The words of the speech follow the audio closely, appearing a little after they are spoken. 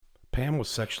Pam was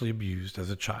sexually abused as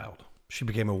a child. She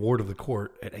became a ward of the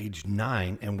court at age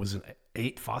 9 and was in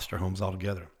 8 foster homes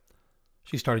altogether.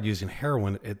 She started using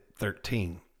heroin at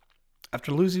 13.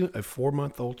 After losing a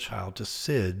 4-month-old child to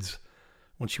SIDS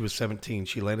when she was 17,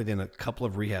 she landed in a couple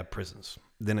of rehab prisons.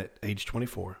 Then at age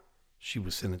 24, she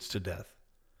was sentenced to death.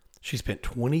 She spent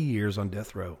 20 years on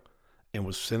death row and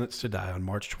was sentenced to die on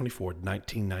March 24,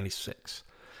 1996.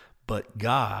 But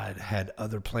God had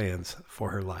other plans for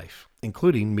her life,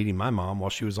 including meeting my mom while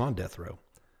she was on death row.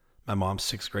 My mom's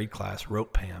 6th grade class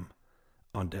wrote Pam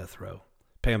on death row.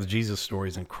 Pam's Jesus story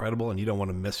is incredible, and you don't want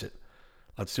to miss it.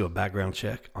 Let's do a background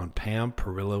check on Pam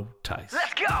Perillo Tice.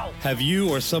 Let's go! Have you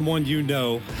or someone you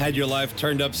know had your life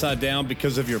turned upside down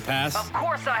because of your past? Of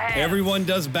course I have. Everyone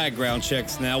does background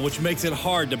checks now, which makes it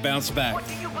hard to bounce back. What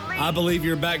do you believe? I believe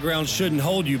your background shouldn't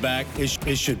hold you back. It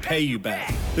should pay you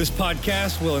back. This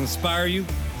podcast will inspire you,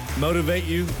 motivate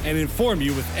you, and inform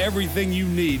you with everything you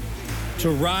need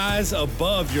to rise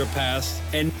above your past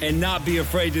and not be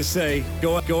afraid to say,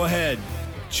 go ahead,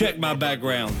 check my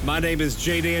background. My name is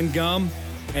Jaden Gum,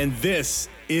 and this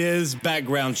is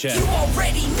Background Check. You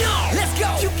already know. Let's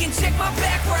go. You can check my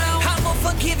background. I'm a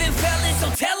forgiving felon, so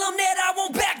tell them that I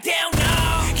won't back down.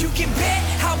 No. You can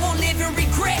bet I won't live in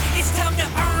regret. It's time to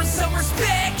earn some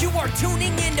respect. You are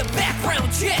tuning in to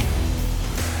Background Check.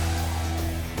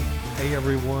 Hey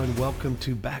everyone, welcome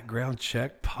to Background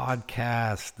Check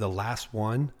Podcast, the last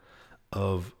one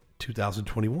of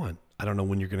 2021. I don't know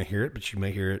when you're going to hear it, but you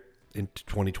may hear it in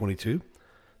 2022.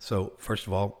 So first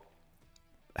of all,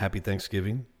 happy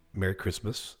Thanksgiving, Merry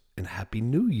Christmas, and Happy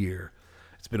New Year.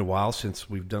 It's been a while since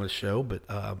we've done a show, but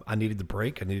I needed the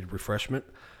break. I needed refreshment,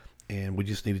 and we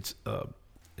just needed.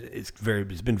 It's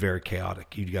been very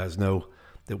chaotic. You guys know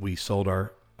that we sold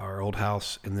our old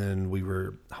house, and then we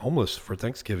were homeless for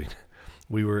Thanksgiving.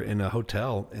 We were in a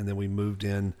hotel, and then we moved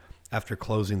in after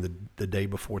closing the day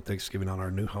before Thanksgiving on our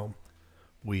new home.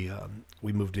 We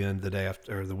moved in the day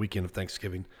after, or the weekend of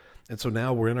Thanksgiving. And so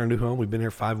now we're in our new home. We've been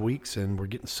here 5 weeks and we're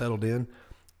getting settled in.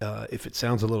 If it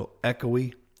sounds a little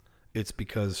echoey, it's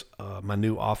because my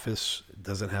new office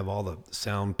doesn't have all the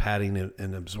sound padding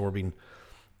and absorbing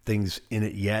things in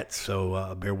it yet.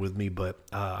 So bear with me, but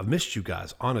I've missed you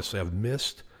guys. Honestly, I've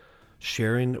missed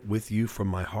sharing with you from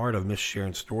my heart. I've missed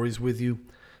sharing stories with you.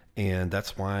 And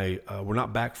that's why we're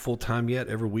not back full time yet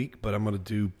every week, but I'm going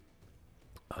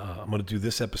to do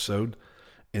this episode.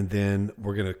 And then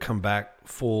we're going to come back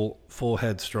full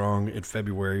headstrong in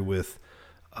February with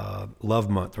Love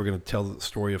Month. We're going to tell the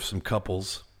story of some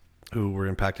couples who were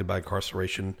impacted by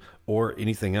incarceration or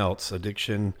anything else,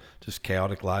 addiction, just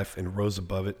chaotic life, and rose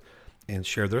above it, and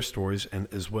share their stories, and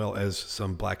as well as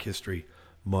some Black History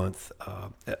Month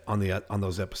on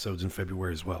those episodes in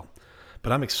February as well.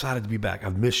 But I'm excited to be back.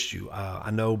 I've missed you.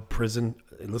 I know prison.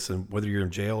 Listen, whether you're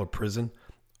in jail or prison,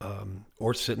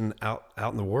 or sitting out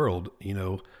in the world, in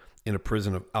a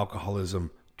prison of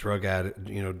alcoholism, drug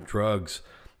addict, drugs,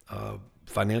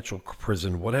 financial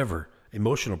prison, whatever,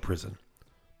 emotional prison,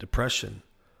 depression,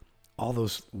 all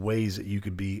those ways that you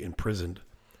could be imprisoned.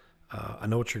 I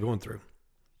know what you're going through,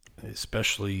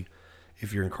 especially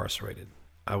if you're incarcerated.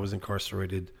 I was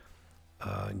incarcerated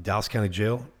in Dallas County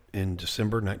Jail in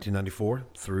December 1994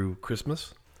 through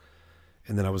Christmas,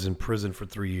 and then I was in prison for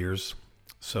 3 years.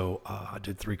 So I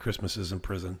did 3 Christmases in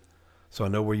prison. So I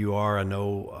know where you are. I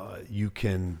know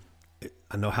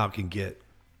I know how it can get,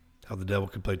 how the devil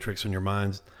can play tricks on your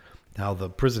minds, how the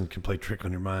prison can play trick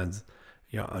on your minds,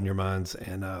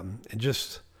 and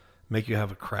just make you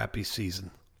have a crappy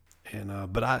season.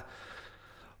 But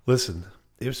listen,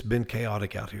 it's been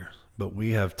chaotic out here, but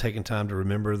we have taken time to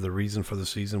remember the reason for the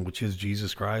season, which is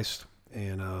Jesus Christ.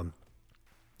 And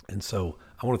so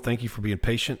I want to thank you for being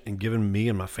patient and giving me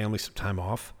and my family some time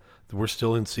off. We're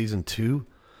still in season 2,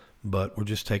 but we're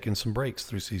just taking some breaks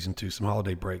through season 2, some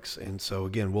holiday breaks. And so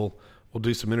again, we'll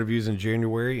do some interviews in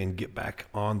January and get back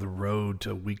on the road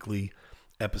to weekly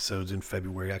episodes in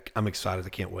February. I'm excited. I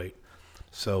can't wait.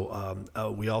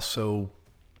 So we also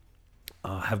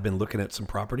have been looking at some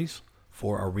properties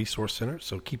for our resource center.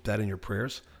 So keep that in your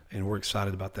prayers, and we're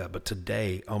excited about that. But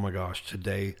today, oh my gosh,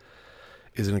 today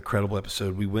is an incredible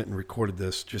episode. We went and recorded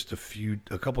this just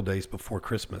a couple days before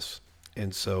Christmas.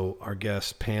 And so our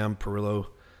guest, Pam Perillo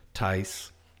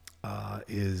Tice,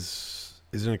 is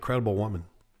an incredible woman.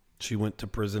 She went to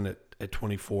prison at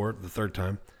 24, the 3rd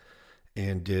time,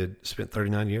 and spent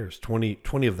 39 years, 20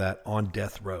 of that on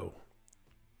death row.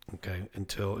 Okay.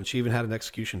 And she even had an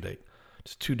execution date.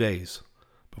 Just 2 days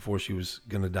before she was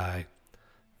going to die,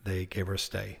 they gave her a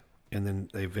stay. And then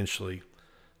they eventually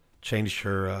changed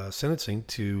her sentencing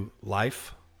to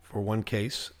life for one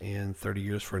case and 30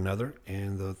 years for another.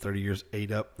 And the 30 years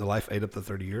the life ate up the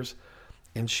 30 years.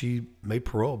 And she made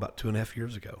parole about 2.5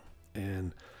 years ago.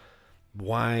 And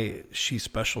why she's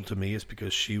special to me is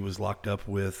because she was locked up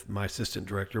with my assistant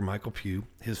director, Michael Pugh.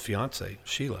 His fiance,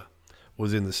 Sheila,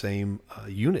 was in the same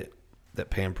unit that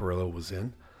Pam Perillo was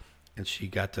in. And she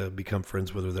got to become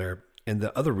friends with her there. And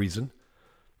the other reason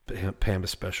Pam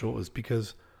is special is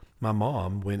because my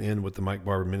mom went in with the Mike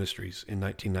Barber Ministries in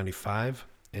 1995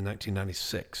 and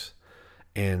 1996.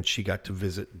 And she got to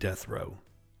visit death row.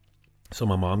 So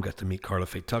my mom got to meet Carla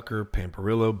Faye Tucker, Pam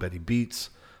Perillo, Betty Beats,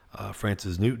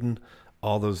 Francis Newton,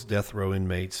 all those death row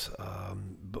inmates.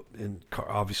 And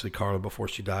obviously Carla before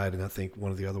she died, and I think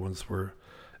one of the other ones were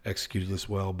executed as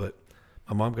well. But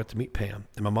my mom got to meet Pam.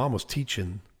 And my mom was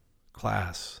teaching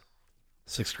class,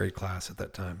 6th grade class at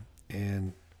that time.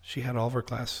 And she had all of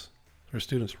her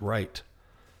students write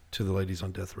to the ladies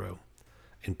on death row.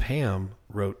 And Pam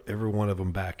wrote every one of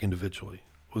them back individually.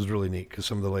 It was really neat because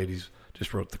some of the ladies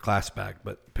just wrote the class back,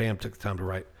 but Pam took the time to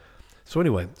write. So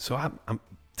anyway,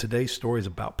 today's story is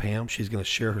about Pam. She's going to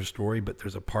share her story, but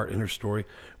there's a part in her story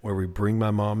where we bring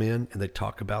my mom in and they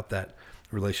talk about that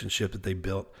relationship that they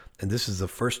built. And this is the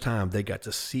first time they got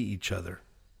to see each other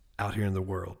out here in the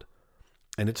world.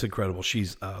 And it's incredible.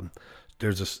 She's,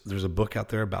 there's a book out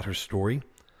there about her story.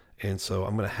 And so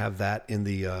I'm going to have that in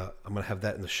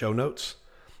the show notes.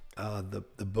 The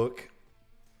book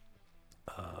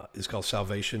is called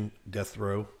Salvation, Death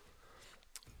Row.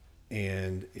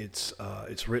 And it's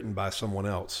written by someone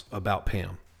else about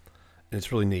Pam. And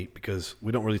it's really neat because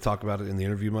we don't really talk about it in the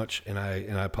interview much. And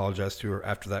I apologize to her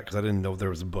after that because I didn't know there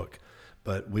was a book.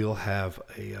 But we'll have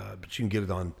but you can get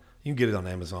it on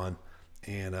Amazon.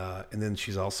 And then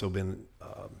she's also been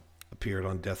appeared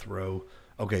on Death Row.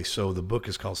 Okay, so the book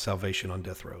is called Salvation on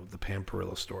Death Row, the Pam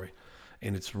Perillo story.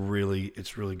 And it's really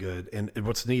good. And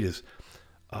what's neat is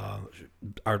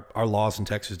our laws in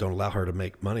Texas don't allow her to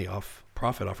make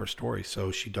profit off her story.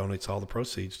 So she donates all the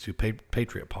proceeds to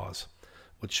Patriot Paws,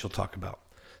 which she'll talk about.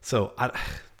 So I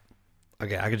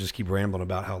could just keep rambling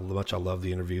about how much I love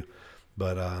the interview,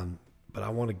 but I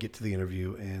want to get to the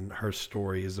interview, and her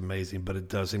story is amazing, but it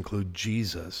does include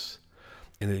Jesus,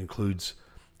 and it includes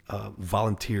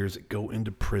volunteers that go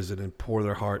into prison and pour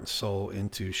their heart and soul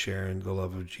into sharing the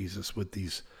love of Jesus with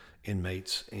these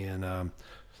inmates. And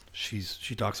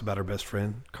she talks about her best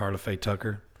friend, Carla Faye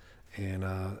Tucker, and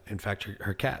in fact,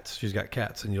 her cats. She's got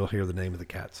cats, and you'll hear the name of the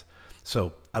cats.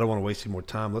 So I don't want to waste any more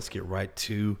time. Let's get right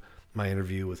to my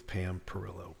interview with Pam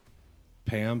Perillo.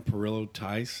 Pam Perillo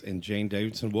Tice and Jane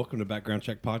Davidson, welcome to Background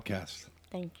Check Podcast.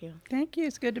 Thank you. Thank you.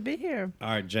 It's good to be here. All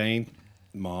right, Jane,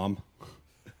 Mom.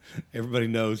 Everybody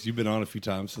knows you've been on a few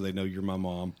times, so they know you're my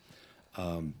mom.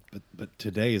 But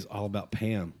today is all about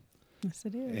Pam. Yes,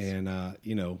 it is. And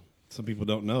some people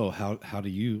don't know what do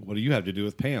you have to do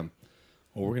with Pam?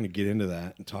 Well, we're going to get into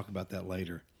that and talk about that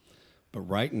later. But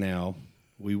right now,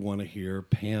 we want to hear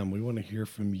Pam. We want to hear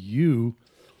from you,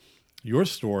 your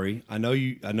story. I know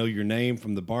your name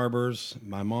from the Barbers.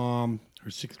 My mom, her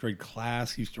 6th grade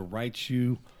class used to write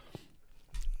you.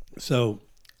 So,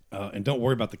 and don't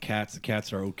worry about the cats. The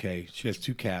cats are okay. She has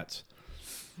 2 cats.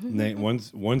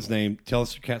 One's name. Tell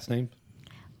us your cat's name.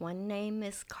 One name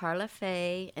is Carla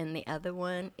Faye, and the other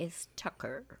one is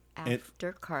Tucker,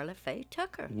 after Carla Faye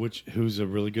Tucker. Who's a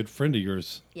really good friend of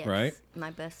yours, yes, right?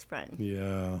 My best friend.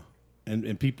 Yeah,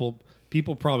 and people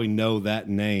probably know that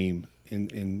name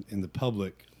in the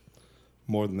public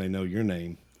more than they know your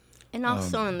name. And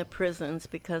also in the prisons,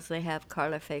 because they have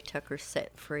Carla Faye Tucker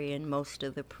set free in most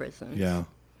of the prisons.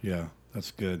 Yeah, that's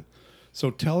good.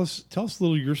 So tell us a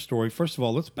little of your story. First of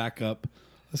all, let's back up.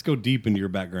 Let's go deep into your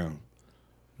background.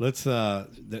 Let's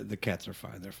the cats are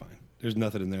fine. They're fine. There's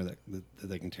nothing in there that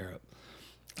they can tear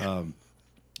up.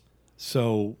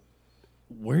 So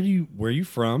where are you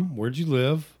from? Where'd you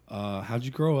live? How'd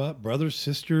you grow up? Brothers,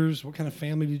 sisters? What kind of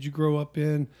family did you grow up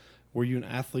in? Were you an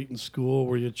athlete in school?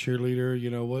 Were you a cheerleader?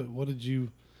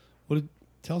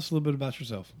 Tell us a little bit about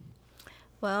yourself.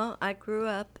 Well, I grew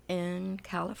up in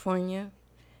California.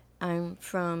 I'm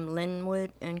from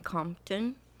Linwood and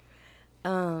Compton.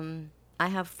 I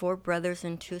have 4 brothers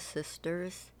and 2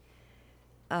 sisters.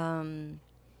 My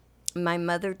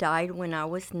mother died when I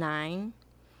was 9,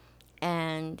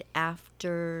 and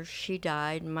after she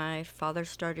died, my father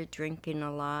started drinking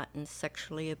a lot and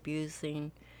sexually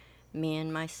abusing me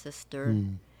and my sister.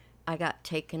 I got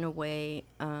taken away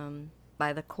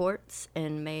by the courts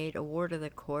and made a ward of the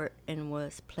court and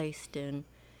was placed in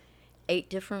 8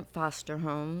 different foster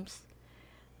homes.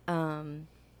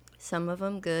 Some of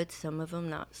them good, some of them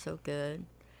not so good.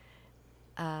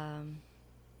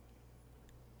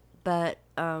 But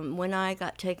when I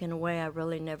got taken away, I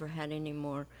really never had any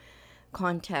more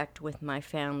contact with my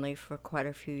family for quite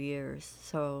a few years.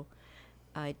 So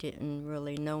I didn't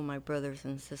really know my brothers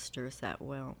and sisters that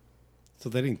well. So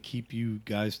they didn't keep you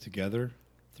guys together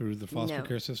through the foster No.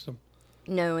 care system?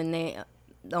 No, and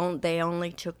they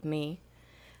only took me.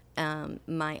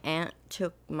 My aunt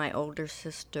took my older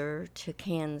sister to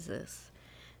Kansas.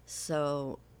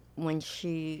 So when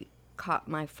she caught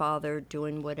my father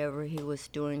doing whatever he was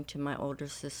doing to my older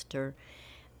sister,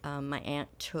 my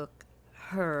aunt took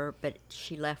her, but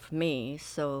she left me,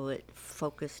 so it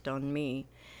focused on me.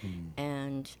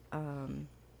 And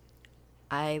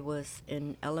I was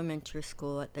in elementary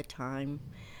school at the time.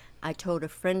 I told a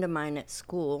friend of mine at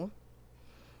school,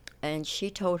 and she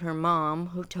told her mom,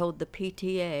 who told the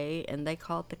PTA, and they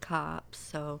called the cops.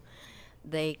 So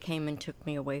they came and took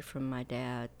me away from my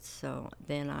dad. So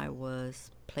then I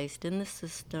was placed in the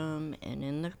system and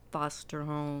in the foster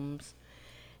homes,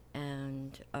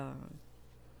 and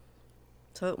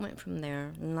so it went from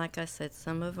there. And like I said,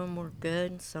 some of them were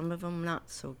good, some of them not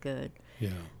so good.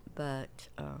 Yeah. But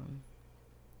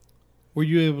Were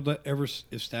you able to ever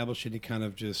establish any kind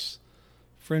of just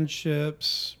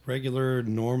friendships, regular,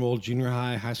 normal, junior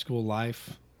high, high school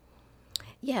life?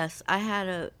 yes, I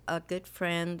had a good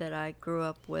friend that I grew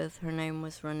up with. Her name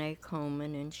was Renee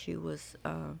Coleman, and she was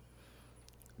a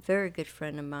very good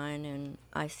friend of mine, and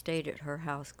I stayed at her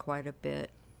house quite a bit.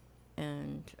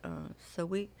 And so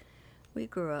we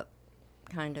grew up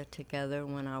kind of together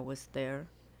when I was there.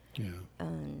 Yeah.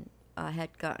 And I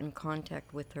had gotten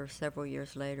contact with her several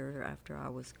years later after I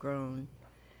was grown.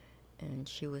 And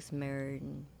she was married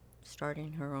and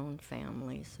starting her own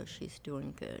family, so she's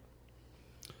doing good.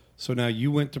 So now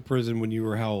you went to prison when you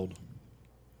were how old?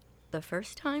 The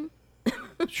first time?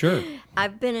 Sure.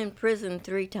 I've been in prison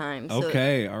 3 times. So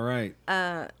Okay. All right.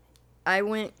 I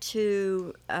went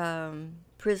to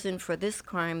prison for this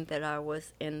crime that I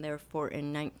was in there for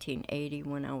in 1980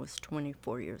 when I was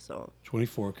 24 years old.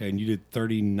 24. Okay. And you did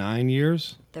 39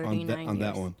 years 39 on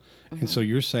that years. one. And so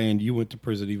you're saying you went to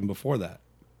prison even before that?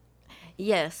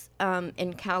 Yes,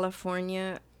 in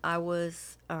California,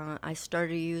 I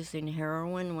started using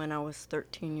heroin when I was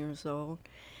 13 years old,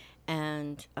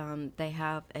 and they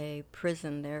have a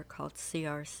prison there called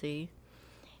CRC,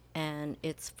 and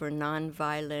it's for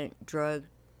nonviolent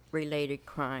drug-related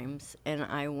crimes. And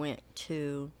I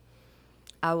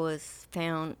was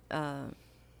found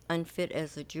unfit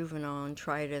as a juvenile and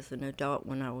tried as an adult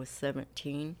when I was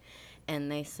 17.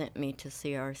 And they sent me to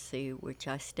CRC, which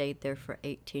I stayed there for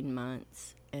 18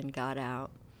 months and got out.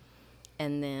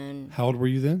 And then How old were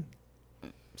you then?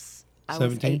 I 17?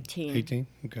 was 18. 18?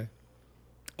 Okay.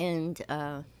 And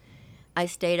I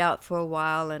stayed out for a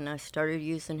while, and I started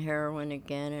using heroin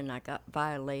again, and I got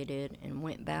violated and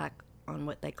went back on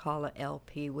what they call a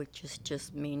LP, which is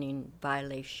just meaning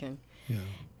violation. Yeah.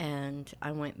 And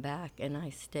I went back, and I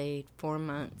stayed 4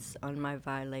 months on my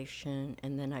violation,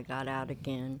 and then I got out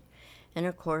again. And,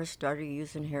 of course, started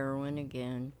using heroin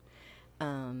again.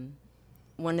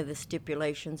 One of the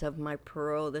stipulations of my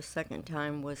parole the second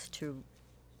time was to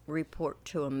report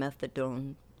to a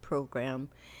methadone program,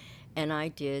 and I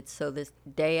did. So the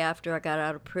day after I got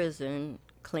out of prison,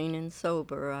 clean and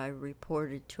sober, I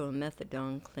reported to a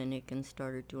methadone clinic and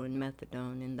started doing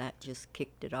methadone, and that just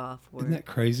kicked it off. Isn't that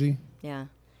crazy? Yeah.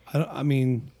 I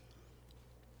mean,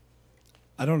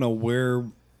 I don't know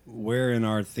where in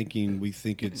our thinking we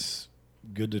think it's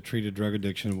good to treat a drug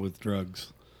addiction with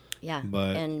drugs. Yeah,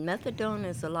 But- and methadone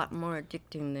is a lot more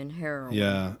addicting than heroin.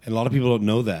 Yeah, and a lot of people don't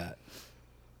know that.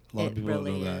 A lot of It people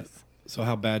really don't know that. is. So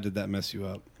how bad did that mess you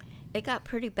up? It got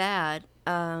pretty bad.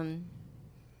 Well,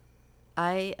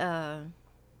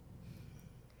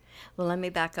 let me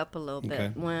back up a little bit.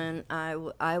 Okay. When I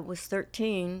was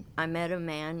 13, I met a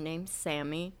man named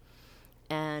Sammy,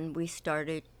 and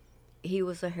he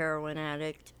was a heroin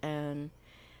addict, and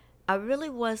I really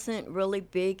wasn't really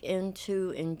big into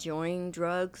enjoying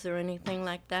drugs or anything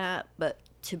like that, but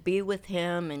to be with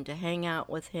him and to hang out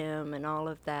with him and all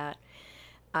of that,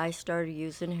 I started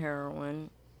using heroin,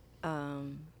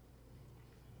 and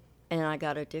I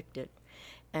got addicted.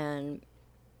 And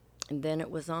then it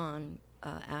was on.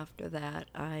 After that,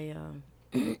 I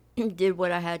did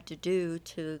what I had to do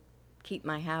to keep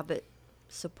my habit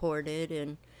supported.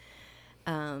 And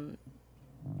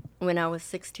when I was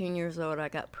 16 years old, I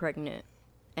got pregnant.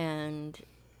 And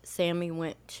Sammy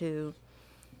went to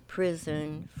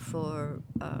prison for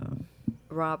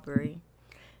robbery.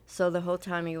 So the whole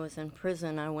time he was in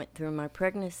prison, I went through my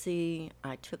pregnancy.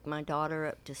 I took my daughter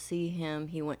up to see him.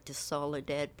 He went to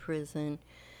Soledad prison.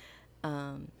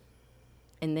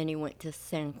 And then he went to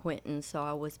San Quentin, so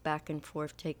I was back and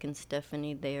forth taking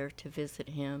Stephanie there to visit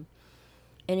him.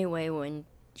 Anyway, when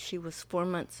she was 4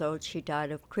 months old, she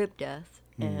died of crib death.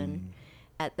 And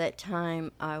at that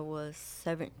time, I was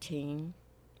 17.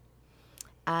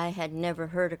 I had never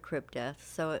heard of crib death,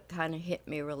 so it kind of hit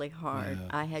me really hard. Yeah.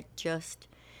 I had just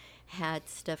had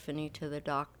Stephanie to the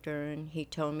doctor, and he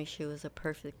told me she was a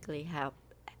perfectly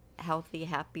healthy,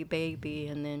 happy baby,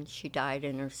 and then she died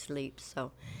in her sleep.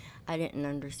 So I didn't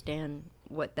understand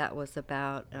what that was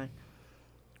about. I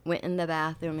went in the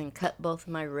bathroom and cut both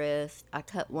my wrists. I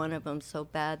cut one of them so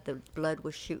bad the blood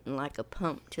was shooting like a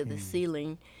pump to the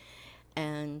ceiling,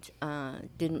 and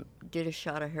did a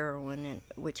shot of heroin,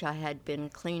 which I had been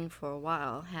clean for a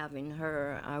while. Having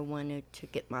her, I wanted to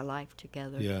get my life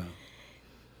together. Yeah.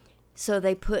 So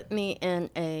they put me in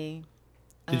a...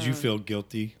 Did you feel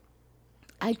guilty?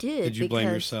 I did. Did you blame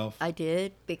because yourself? I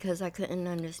did, because I couldn't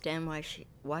understand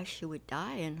why she would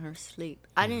die in her sleep.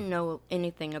 I didn't know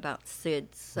anything about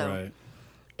SIDS, so Right.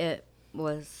 it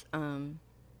was... I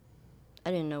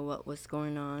didn't know what was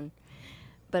going on.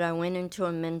 But I went into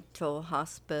a mental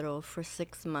hospital for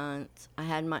 6 months. I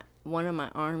had one of my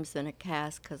arms in a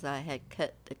cast because I had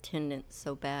cut the tendon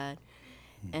so bad.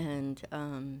 And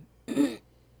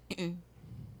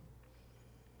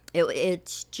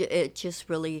it just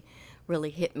really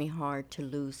hit me hard to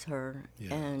lose her.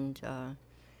 Yeah. And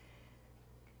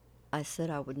I said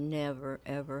I would never,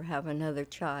 ever have another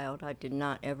child. I did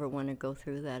not ever want to go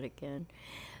through that again.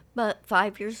 But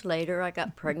 5 years later, I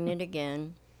got pregnant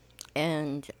again.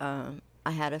 And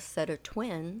I had a set of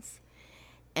twins,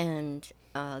 and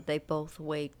they both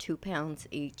weighed 2 pounds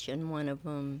each, and one of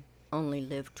them only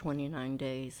lived 29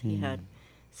 days. He had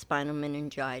spinal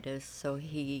meningitis, so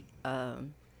he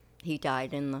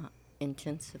died in the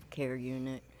intensive care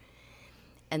unit.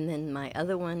 And then my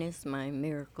other one is my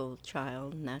miracle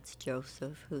child, and that's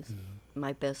Joseph, who's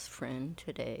my best friend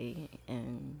today.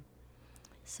 And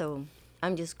so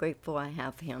I'm just grateful I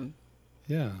have him.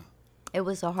 Yeah. It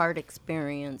was a hard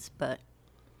experience, but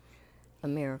a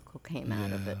miracle came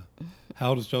out of it. How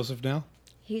old is Joseph now?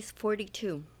 He's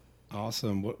 42.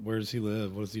 Awesome. Where does he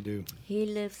live? What does he do? He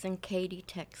lives in Katy,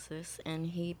 Texas, and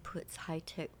he puts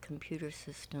high-tech computer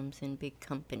systems in big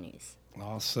companies.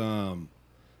 Awesome.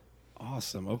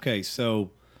 Awesome. Okay,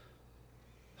 so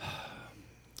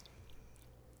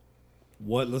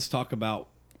let's talk about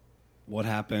what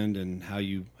happened and how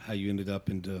you ended up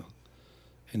into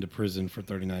prison for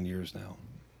 39 years now.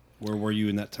 Where were you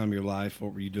in that time of your life?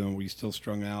 What were you doing? Were you still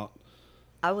strung out?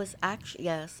 I was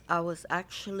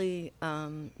actually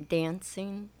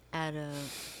dancing at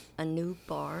a new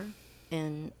bar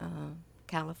in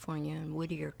California, in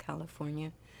Whittier,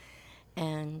 California.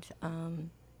 And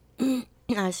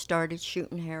I started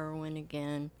shooting heroin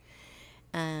again.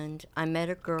 And I met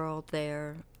a girl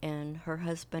there, and her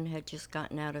husband had just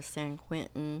gotten out of San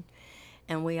Quentin.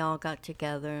 And we all got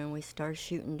together and we started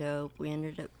shooting dope. We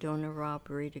ended up doing a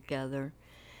robbery together.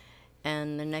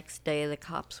 And the next day, the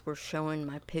cops were showing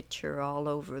my picture all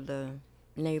over the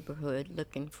neighborhood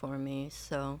looking for me.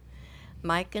 So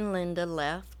Mike and Linda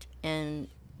left and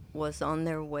was on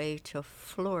their way to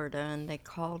Florida. And they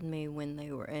called me when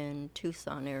they were in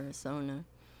Tucson, Arizona,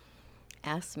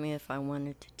 asked me if I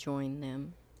wanted to join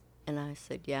them. And I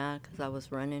said, yeah, because I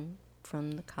was running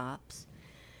from the cops.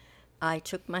 I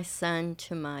took my son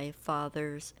to my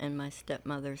father's and my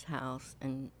stepmother's house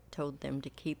and told them to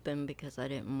keep him because I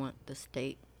didn't want the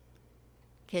state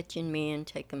catching me and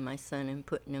taking my son and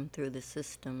putting him through the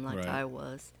system like Right. I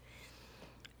was.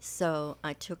 So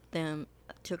I took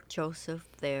Joseph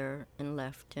there and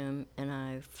left him, and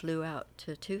I flew out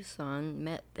to Tucson,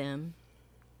 met them.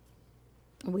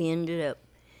 We ended up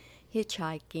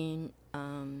hitchhiking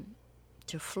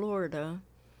to Florida.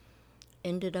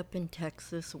 Ended up in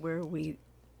Texas where we,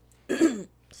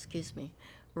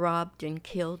 robbed and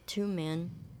killed 2 men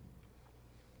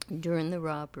during the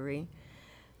robbery.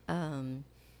 And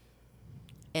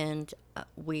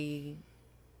we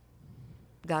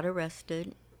got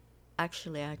arrested.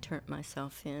 Actually, I turned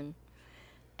myself in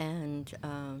and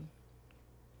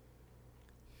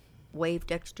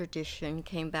waived extradition,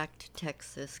 came back to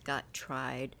Texas, got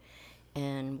tried,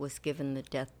 and was given the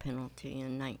death penalty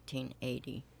in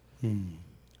 1980.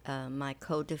 My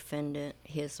co-defendant,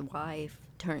 his wife,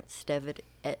 turned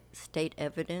state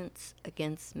evidence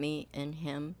against me and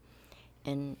him,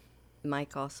 and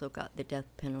Mike also got the death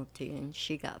penalty, and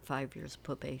she got 5 years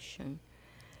probation.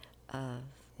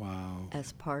 Wow.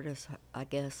 As part of, I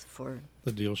guess, for...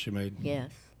 The deal she made. Yes.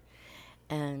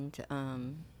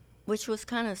 And, which was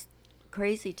kind of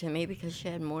crazy to me because she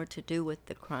had more to do with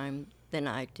the crime than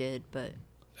I did, but...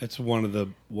 It's one of the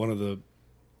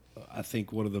I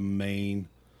think one of the main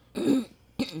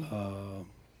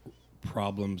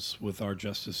problems with our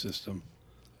justice system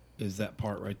is that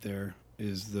part right there,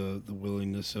 is the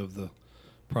willingness of the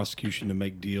prosecution to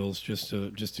make deals just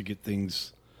to get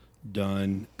things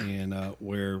done, and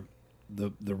where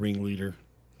the ringleader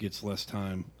gets less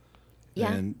time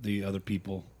than the other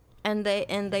people. And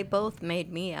they both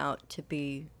made me out to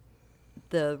be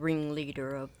the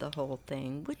ringleader of the whole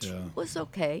thing, which was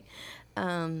okay.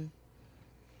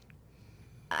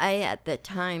 I, at the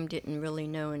time, didn't really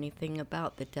know anything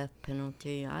about the death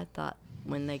penalty. I thought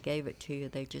when they gave it to you,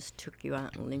 they just took you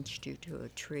out and lynched you to a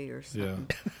tree or something.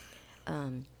 Yeah.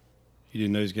 You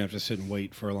didn't know he was going to have to sit and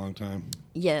wait for a long time?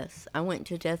 Yes. I went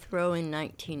to death row in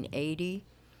 1980.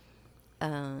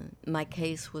 My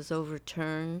case was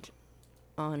overturned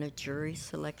on a jury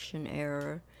selection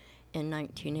error in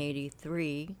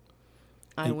 1983.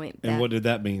 I went back. And what did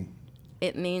that mean?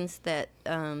 It means that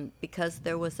because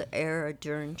there was an error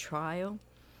during trial,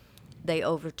 they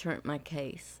overturned my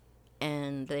case,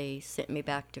 and they sent me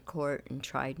back to court and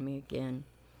tried me again.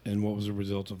 And what was the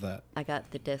result of that? I got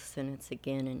the death sentence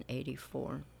again in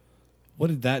 84. What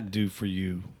did that do for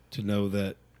you, to know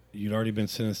that you'd already been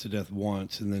sentenced to death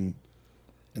once, and then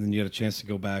you had a chance to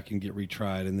go back and get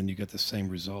retried, and then you got the same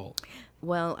result?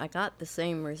 Well, I got the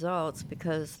same results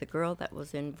because the girl that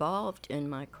was involved in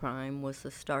my crime was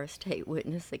the star state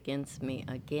witness against me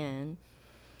again.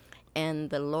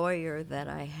 And the lawyer that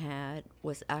I had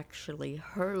was actually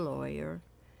her lawyer,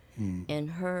 and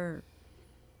her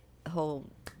whole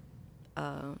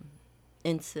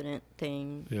incident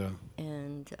thing. Yeah.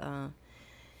 And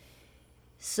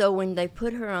so when they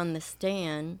put her on the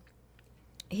stand,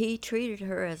 he treated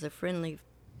her as a friendly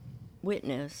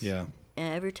witness. Yeah.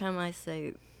 And every time I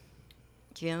say,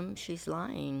 Jim, she's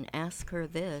lying, ask her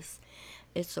this,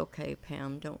 it's okay,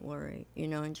 Pam, don't worry,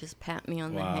 and just pat me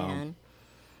on the hand.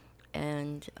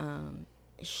 And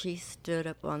she stood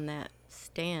up on that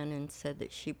stand and said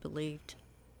that she believed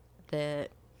that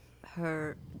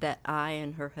I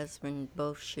and her husband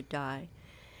both should die.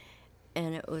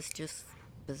 And it was just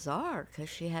bizarre because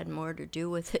she had more to do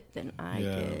with it than I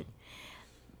did.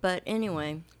 But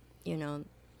anyway,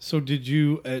 So did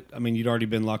you, you'd already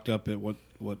been locked up at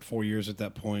what 4 years at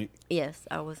that point? Yes,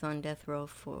 I was on death row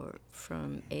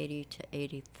from 80 to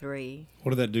 83.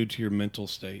 What did that do to your mental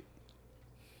state?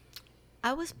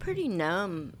 I was pretty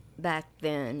numb back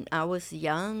then. I was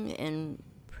young and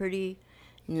pretty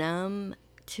numb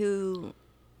to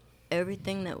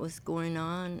everything that was going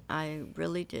on. I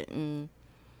really didn't.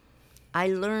 I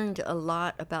learned a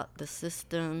lot about the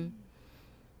system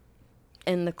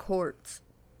and the courts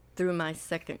through my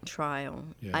second trial.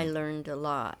 Yeah. I learned a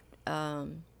lot.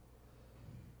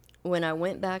 When I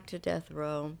went back to death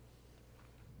row,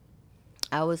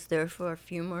 I was there for a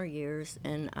few more years,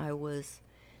 and I was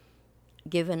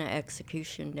given an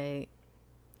execution date.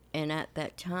 And at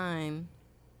that time,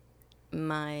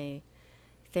 my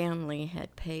family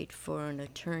had paid for an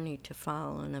attorney to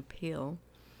file an appeal,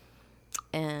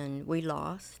 and we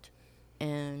lost.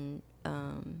 And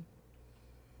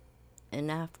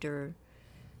after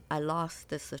I lost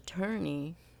this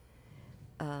attorney,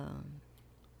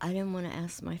 I didn't want to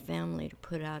ask my family to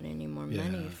put out any more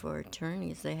money for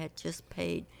attorneys. They had just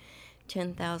paid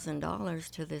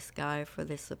 $10,000 to this guy for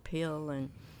this appeal,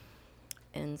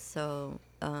 and so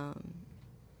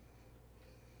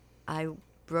I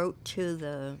wrote to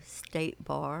the state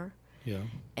bar,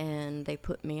 and they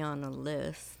put me on a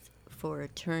list for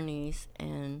attorneys,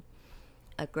 and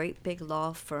a great big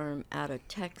law firm out of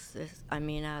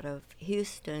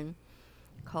Houston,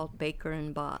 called Baker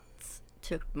and Botts,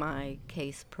 took my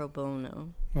case pro bono.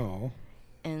 Oh.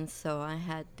 And so I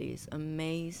had these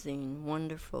amazing,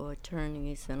 wonderful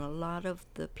attorneys, and a lot of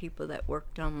the people that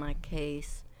worked on my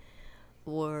case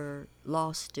were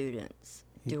law students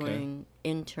doing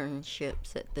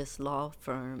internships at this law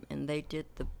firm, and they did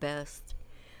the best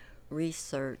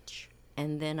research.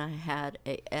 And then I had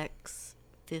a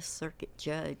ex-Fifth Circuit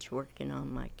judge working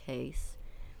on my case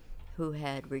who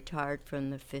had retired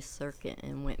from the Fifth Circuit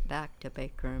and went back to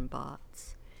Baker and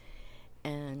Botts.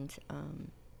 And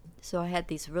so I had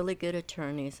these really good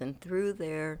attorneys, and through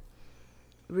their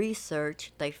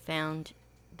research, they found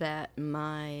that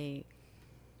my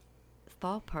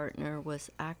fall partner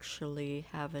was actually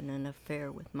having an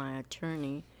affair with my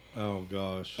attorney. Oh,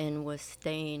 gosh. And was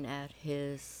staying at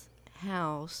his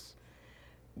house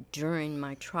during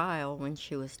my trial when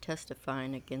she was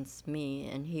testifying against me,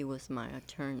 and he was my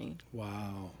attorney.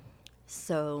 Wow.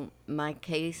 So my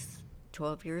case,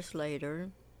 12 years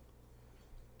later,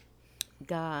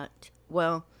 I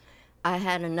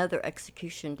had another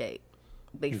execution date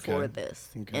before this,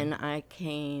 and I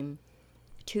came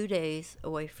 2 days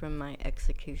away from my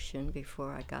execution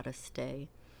before I got a stay.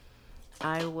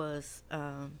 I was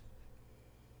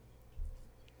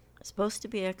supposed to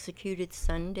be executed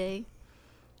Sunday,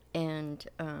 and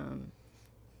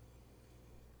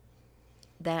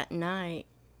that night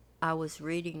I was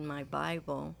reading my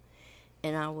Bible,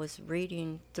 and I was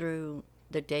reading through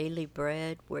the Daily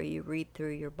Bread, where you read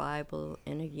through your Bible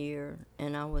in a year,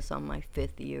 and I was on my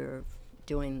 5th year of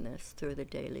doing this through the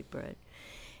Daily Bread.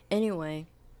 Anyway,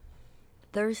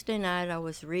 Thursday night I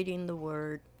was reading the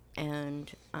Word,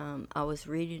 and I was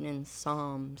reading in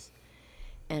Psalms,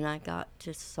 and I got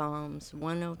to Psalms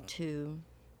 102,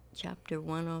 chapter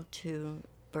 102,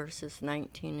 verses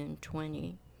 19 and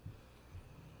 20.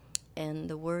 And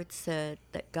the Word said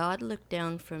that God looked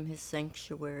down from his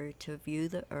sanctuary to view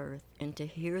the earth and to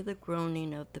hear the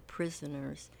groaning of the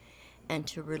prisoners and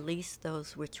to release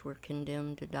those which were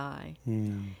condemned to die.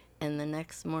 And the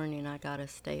next morning I got a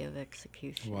stay of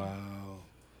execution. Wow.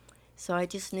 So I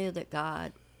just knew that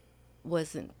God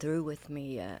wasn't through with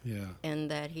me yet. Yeah.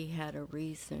 And that he had a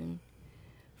reason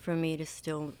for me to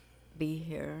still be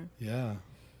here. Yeah.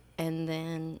 And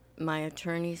then my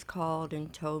attorneys called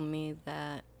and told me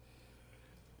that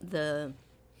the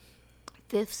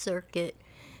Fifth Circuit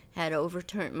had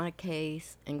overturned my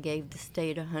case and gave the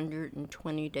state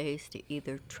 120 days to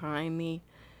either try me,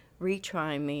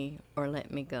 retry me, or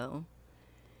let me go.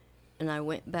 And I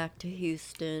went back to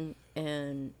Houston,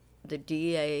 and the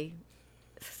DA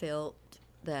felt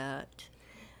that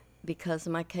because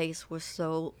my case was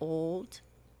so old,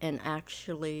 and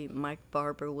actually Mike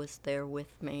Barber was there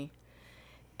with me,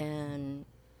 and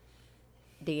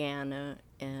Deanna,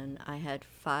 and I had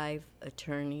 5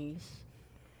 attorneys.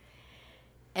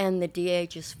 And the DA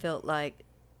just felt like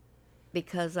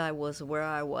because I was where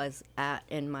I was at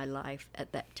in my life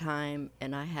at that time,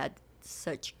 and I had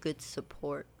such good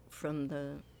support from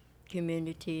the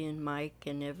community and Mike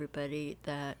and everybody,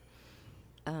 that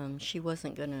she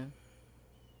wasn't going to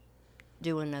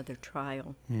do another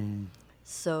trial.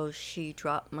 So she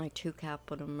dropped my 2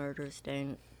 capital murders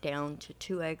down to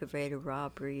 2 aggravated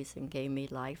robberies and gave me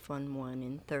life on one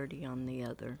and 30 on the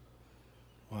other.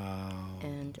 Wow.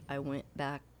 And I went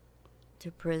back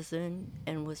to prison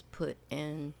and was put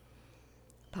in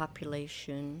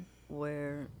population,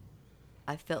 where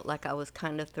I felt like I was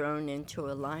kind of thrown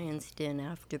into a lion's den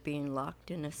after being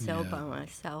locked in a cell by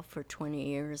myself for 20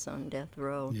 years on death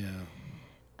row.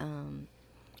 Yeah.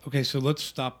 Okay, so let's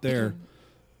stop there.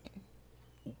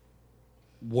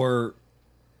 Were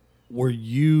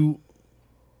you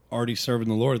already serving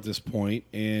the Lord at this point?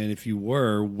 And if you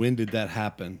were, when did that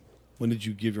happen? When did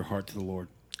you give your heart to the Lord?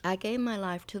 I gave my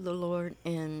life to the Lord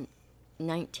in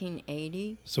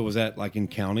 1980. So was that like in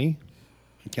county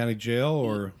jail,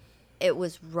 or? It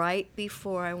was right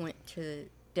before I went to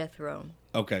death row.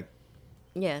 Okay.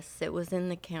 Yes, it was in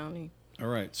the county. All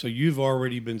right. So you've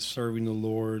already been serving the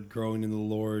Lord, growing in the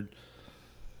Lord,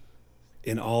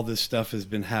 and all this stuff has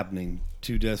been happening.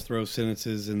 2 death row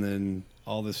sentences, and then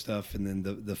all this stuff, and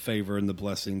then the favor and the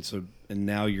blessing. So, and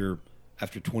now you're,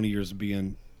 after 20 years of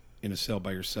being in a cell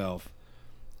by yourself,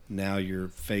 now your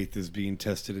faith is being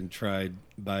tested and tried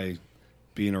by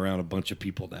being around a bunch of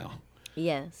people now.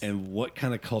 Yes. And what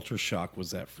kind of culture shock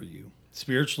was that for you?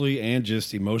 Spiritually and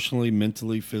just emotionally,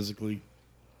 mentally, physically?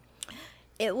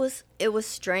 It was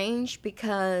strange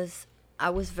because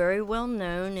I was very well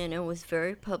known and it was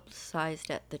very publicized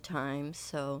at the time.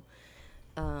 So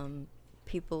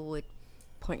people would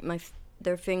point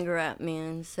their finger at me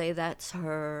and say, that's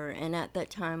her. And at that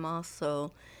time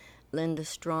also, Linda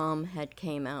Strom had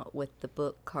came out with the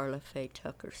book Carla Faye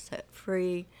Tucker Set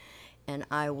Free, and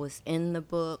I was in the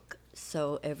book,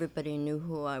 so everybody knew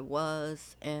who I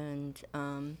was. And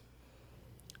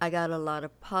I got a lot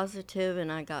of positive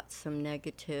and I got some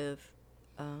negative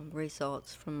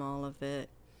results from all of it.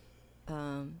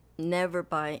 Never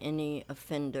by any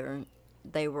offender.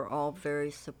 They were all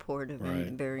very supportive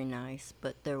and very nice,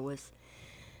 but there was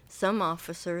some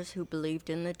officers who believed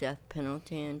in the death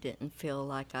penalty and didn't feel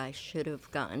like I should have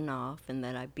gotten off and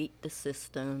that I beat the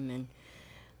system,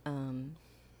 and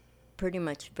pretty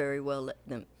much very well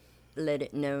let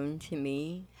it known to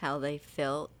me how they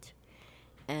felt.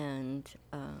 And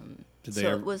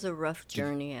it was a rough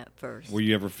journey at first. Were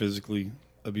you ever physically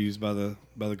abused by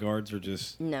the guards, or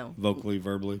just no, vocally,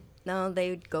 verbally? No, they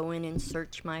would go in and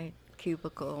search my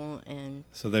cubicle, and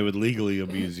so they would legally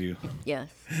abuse you. Yes.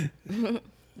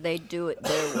 They do it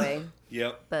their way.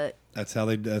 Yep. But that's how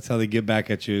they get back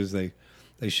at you. Is they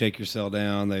shake your cell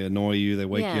down, they annoy you, they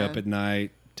wake you up at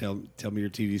night, tell me your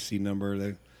TDC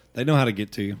number. They know how to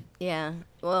get to you. Yeah.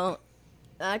 Well,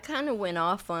 I kind of went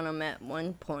off on them at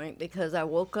one point because I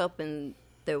woke up in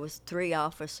there was 3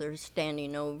 officers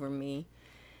standing over me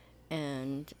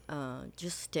and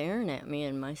just staring at me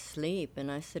in my sleep.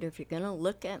 And I said, if you're going to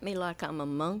look at me like I'm a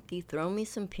monkey, throw me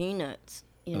some peanuts.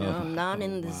 You know, I'm not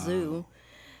in the zoo.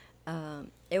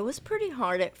 It was pretty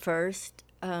hard at first.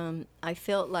 I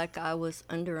felt like I was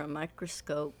under a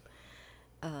microscope.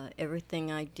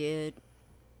 Everything I did,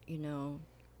 you know,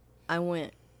 I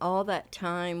went all that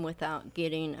time without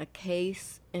getting a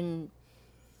case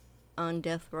on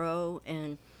death row,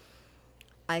 and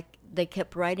they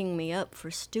kept writing me up for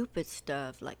stupid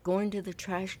stuff, like going to the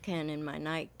trash can in my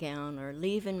nightgown, or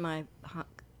leaving my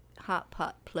hot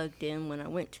pot plugged in when I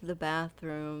went to the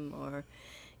bathroom, or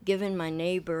giving my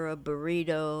neighbor a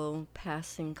burrito,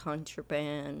 passing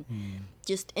contraband,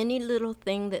 just any little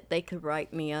thing that they could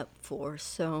write me up for.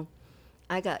 So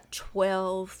I got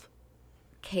 12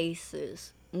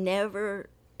 cases. Never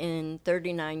in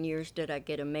 39 years did I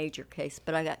get a major case,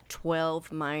 but I got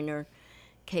 12 minor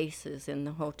cases in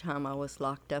the whole time I was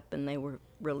locked up, and they were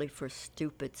really for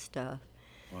stupid stuff.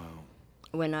 Wow.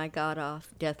 When I got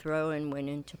off death row and went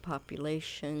into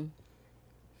population,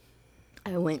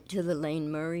 I went to the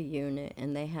Lane Murray unit,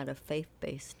 and they had a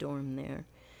faith-based dorm there.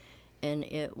 And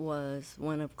it was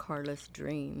one of Carla's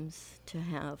dreams to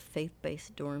have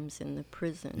faith-based dorms in the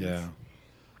prisons. Yeah.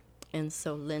 And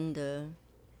so Linda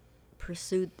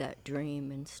pursued that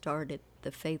dream and started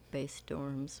the faith-based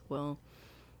dorms. Well,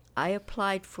 I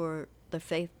applied for the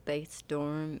faith-based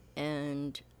dorm,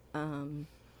 and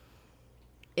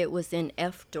it was in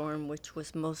F dorm, which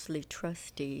was mostly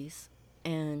trustees,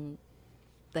 and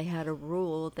they had a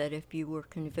rule that if you were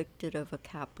convicted of a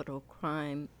capital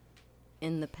crime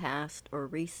in the past or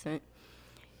recent,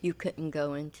 you couldn't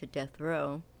go into death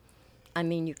row. I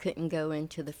mean, you couldn't go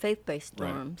into the faith-based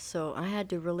dorm. Right. So I had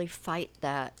to really fight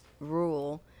that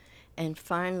rule. And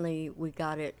finally, we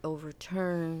got it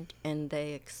overturned, and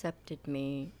they accepted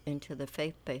me into the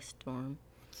faith-based dorm,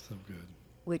 So good.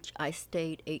 which I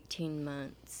stayed 18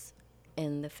 months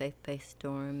in the faith-based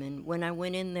dorm. And when I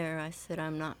went in there, I said,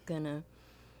 I'm not going to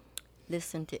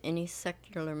listen to any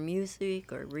secular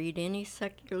music or read any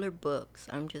secular books.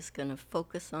 I'm just going to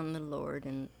focus on the Lord.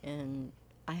 And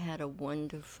I had a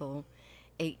wonderful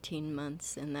 18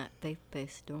 months in that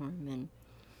faith-based dorm, and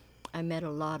I met a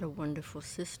lot of wonderful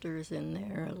sisters in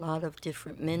there, a lot of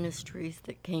different ministries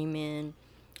that came in.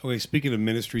 Okay, speaking of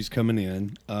ministries coming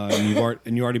in, and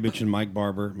you already mentioned Mike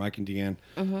Barber, Mike and Deanne,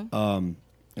 and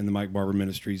the Mike Barber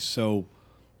Ministries. So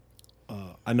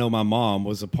I know my mom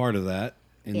was a part of that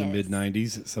in the Yes.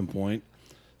 mid-'90s at some point.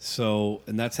 So,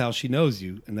 and that's how she knows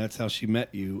you, and that's how she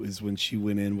met you, is when she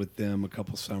went in with them a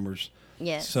couple summers.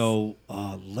 Yes. So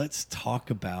let's talk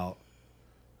about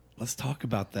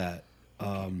that.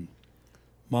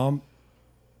 Mom,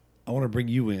 I want to bring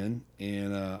you in,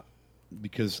 and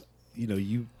because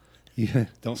you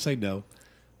don't say no.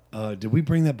 Did we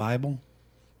bring that Bible?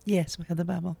 Yes, we have the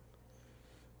Bible.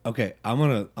 Okay, I'm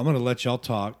gonna let y'all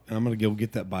talk, and I'm gonna go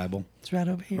get that Bible It's right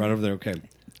over here. right over there. Okay,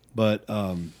 but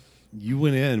you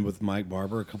went in with Mike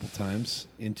Barber a couple times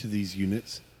into these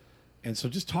units, and so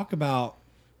just talk about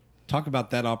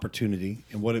that opportunity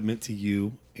and what it meant to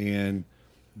you, and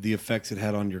the effects it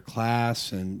had on your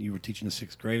class. And you were teaching the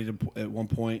 6th grade at one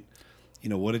point.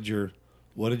 What did your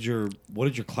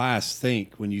class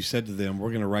think when you said to them, "We're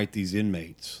going to write these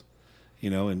inmates"?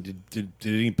 And did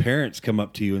any parents come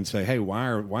up to you and say, "Hey,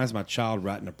 why is my child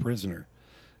writing a prisoner?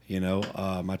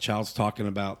 My child's talking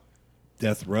about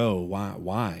death row.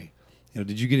 Why?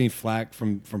 Did you get any flack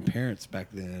from parents back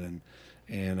then?"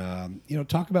 And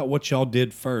talk about what y'all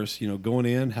did first. Going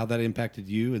in, how that impacted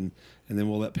you, and then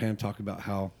we'll let Pam talk about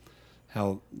how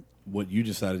what you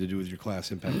decided to do with your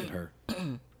class impacted her.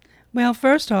 Well,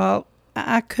 first of all,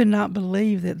 I could not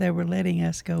believe that they were letting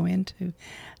us go into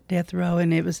death row.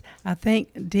 And it was, I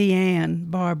think, Deanne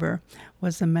Barber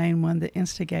was the main one that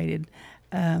instigated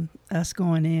us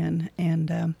going in.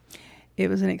 And it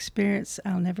was an experience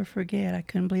I'll never forget. I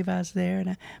couldn't believe I was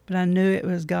there, but I knew it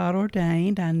was God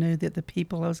ordained. I knew that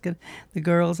the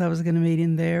girls I was going to meet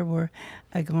in there were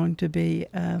going to be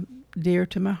dear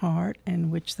to my heart, and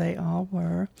which they all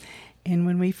were. And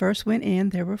when we first went in,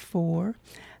 there were four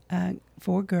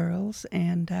girls,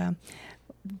 and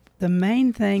the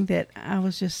main thing that I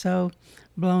was just so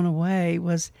blown away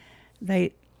was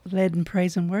they led in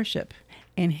praise and worship.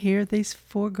 And here these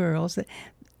 4 girls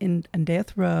in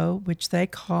death row, which they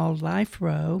called life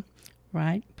row,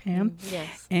 right, Pam?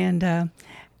 Yes. And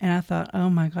I thought, oh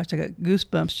my gosh, I got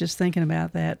goosebumps just thinking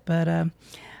about that. But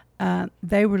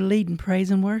they were leading praise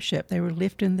and worship. They were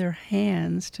lifting their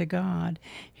hands to God.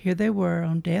 Here they were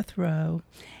on death row,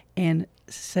 and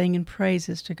singing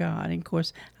praises to God. And of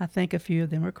course, I think a few of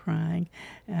them were crying.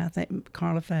 I think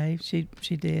Carla Faye, she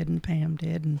did, and Pam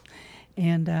did,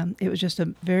 and it was just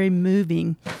a very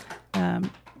moving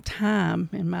time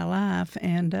in my life.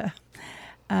 And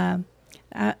I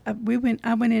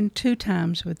went in 2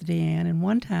 times with Deanne, and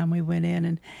one time we went in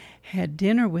and had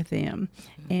dinner with them,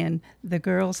 and the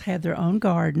girls had their own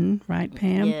garden, right,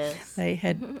 Pam? Yes. They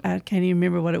had, I can't even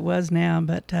remember what it was now,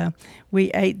 but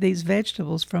we ate these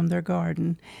vegetables from their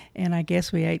garden, and I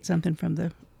guess we ate something from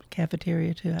the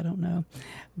cafeteria too, I don't know.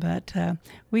 But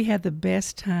we had the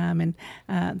best time, and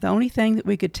the only thing that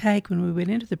we could take when we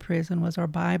went into the prison was our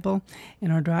Bible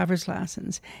and our driver's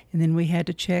license, and then we had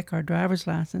to check our driver's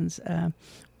license.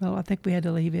 Well, I think we had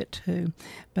to leave it too,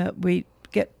 but we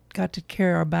got to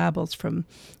carry our Bibles from,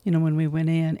 when we went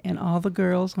in, and all the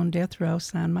girls on death row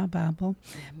signed my Bible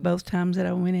both times that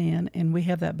I went in, and we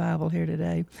have that Bible here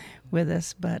today with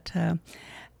us. But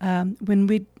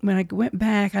when I went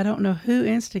back, I don't know who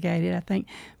instigated. I think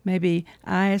maybe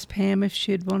I asked Pam if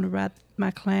she'd want to write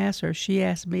my class, or she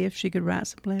asked me if she could write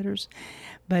some letters.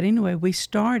 But anyway, we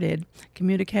started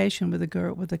communication with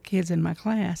the kids in my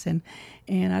class, and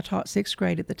I taught 6th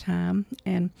grade at the time,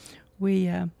 and we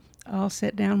all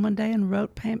sat down one day and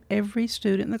wrote Pam. Every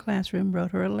student in the classroom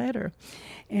wrote her a letter,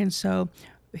 and so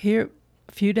here.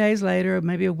 A few days later, or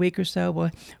maybe a week or so,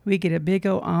 well, we get a big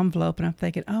old envelope, and I'm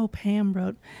thinking, oh, Pam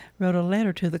wrote a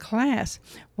letter to the class.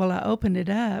 Well, I opened it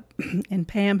up, and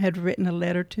Pam had written a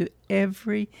letter to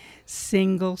every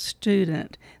single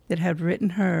student that had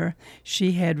written her.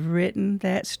 She had written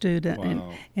that student.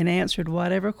 Wow. and answered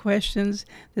whatever questions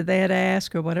that they had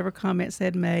asked or whatever comments they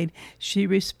had made. She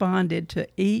responded to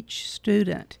each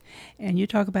student. And you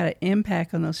talk about an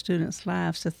impact on those students'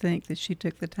 lives, to think that she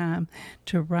took the time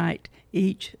to write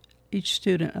each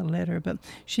student a letter. But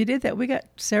she did that. We got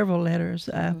several letters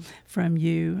from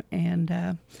you,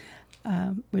 and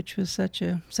which was such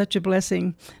a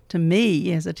blessing to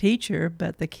me as a teacher.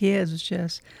 But the kids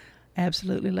just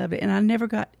absolutely loved it, and I never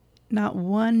got not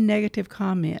one negative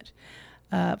comment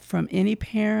from any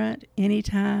parent,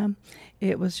 anytime.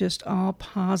 It was just all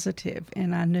positive,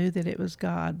 and I knew that it was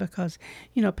God, because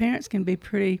parents can be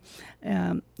pretty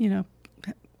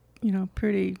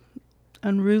pretty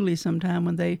unruly sometimes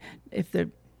when if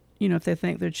they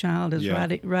think their child is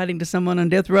writing to someone on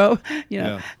death row,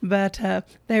 Yeah. But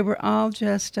they were all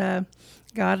just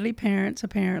godly parents,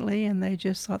 apparently, and they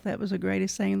just thought that was the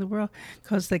greatest thing in the world,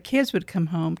 because the kids would come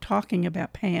home talking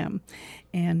about Pam,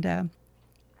 and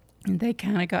they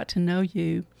kind of got to know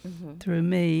you through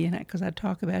me, and because I'd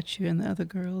talk about you and the other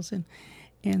girls and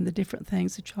the different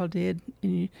things that y'all did.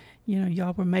 And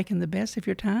y'all were making the best of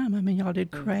your time. I mean, y'all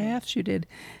did crafts,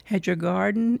 had your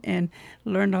garden, and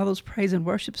learned all those praise and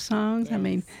worship songs. Yes.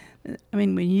 I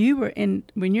mean,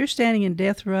 when you're standing in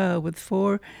death row with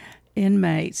 4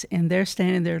 inmates, and they're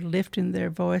standing there lifting their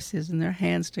voices and their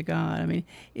hands to God, I mean,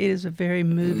 it is a very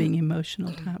moving,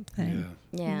 emotional type thing.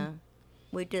 Yeah.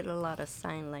 We did a lot of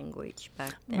sign language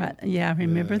back then. Right. Yeah, I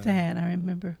remember that. I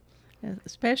remember,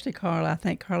 especially Carla. I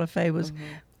think Carla Faye was,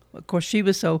 of course, she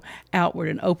was so outward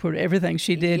and open. Everything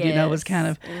she did, was kind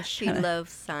of. And she loved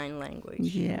sign language.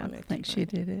 Yeah, I think she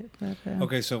did it. But,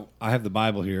 Okay, so I have the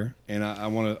Bible here, and I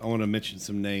want to mention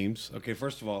some names. Okay,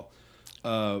 first of all,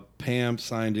 Pam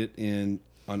signed it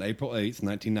on April 8th,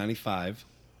 1995,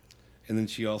 and then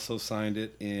she also signed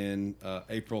it on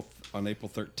April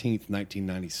 13th,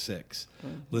 1996.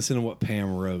 Listen to what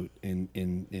Pam wrote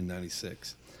in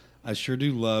 96. I sure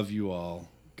do love you all.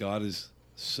 God is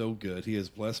so good. He has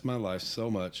blessed my life so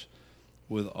much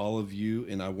with all of you,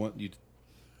 and I want you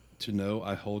to know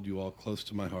I hold you all close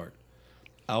to my heart.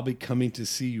 I'll be coming to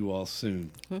see you all soon.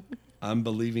 I'm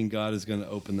believing God is going to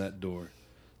open that door.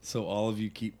 So all of you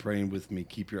keep praying with me.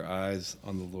 Keep your eyes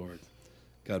on the Lord.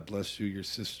 God bless you, your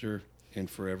sister and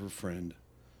forever friend,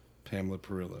 Pamela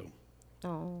Perillo.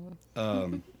 Oh.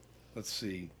 Let's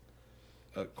see.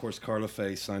 Of course, Carla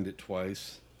Faye signed it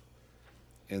twice.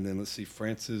 And then let's see,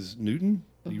 Frances Newton.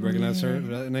 Do you recognize her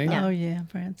name? Oh yeah,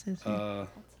 Frances.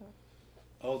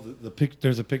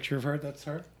 There's a picture of her. That's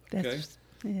her. That's,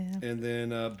 yeah. And then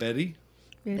Betty.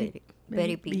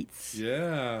 Betty Beats.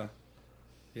 Yeah.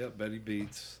 Yep, Betty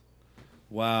Beats.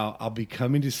 Wow, I'll be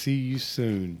coming to see you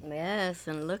soon. Yes,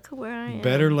 and look where I am.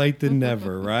 Better late than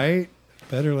never, right?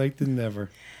 Better late than never.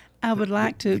 I would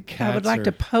like to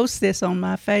post this on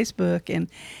my Facebook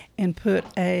and put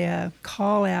a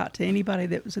call out to anybody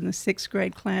that was in the 6th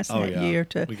grade class that year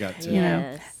to, we got to.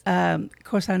 Yes. of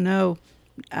course I know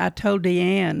I told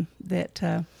Deanne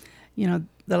that,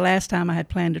 the last time I had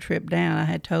planned a trip down, I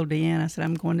had told Deanne, I said,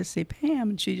 I'm going to see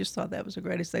Pam. And she just thought that was the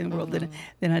greatest thing in the world.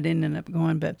 Then I didn't end up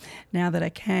going. But now that I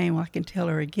came, well, I can tell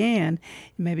her again.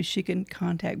 Maybe she can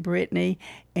contact Brittany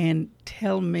and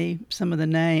tell me some of the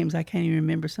names. I can't even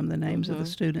remember some of the names of the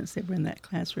students that were in that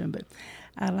classroom. But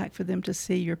I'd like for them to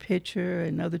see your picture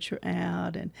and know that you're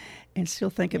out and still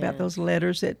think about those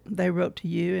letters that they wrote to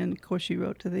you and, of course, you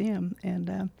wrote to them.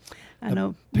 And I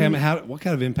know... Pam, what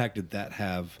kind of impact did that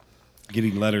have,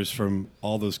 getting letters from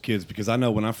all those kids? Because I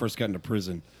know when I first got into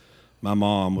prison, my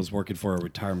mom was working for a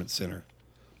retirement center.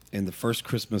 And the first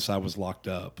Christmas I was locked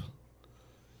up,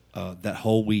 that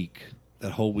whole week,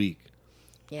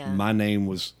 my name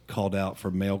was called out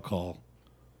for mail call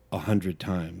 100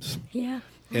 times. Yeah.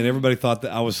 And everybody thought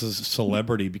that I was a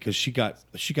celebrity because she got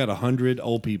 100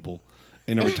 old people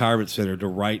in a retirement center to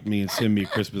write me and send me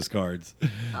Christmas cards.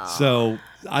 So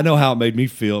I know how it made me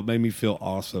feel. It made me feel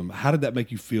awesome. How did that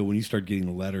make you feel when you started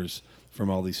getting letters from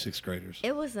all these sixth graders?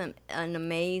 It was an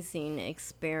amazing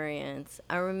experience.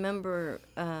 I remember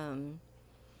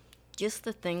just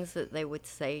the things that they would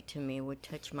say to me would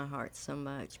touch my heart so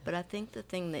much. But I think the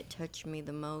thing that touched me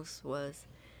the most was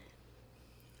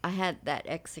I had that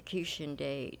execution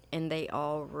date, and they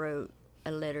all wrote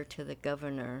a letter to the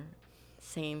governor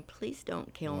saying, please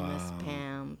don't kill Miss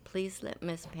Pam. Please let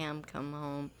Miss Pam come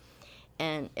home.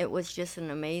 And it was just an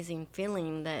amazing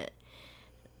feeling that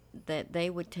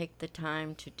they would take the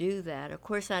time to do that. Of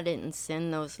course, I didn't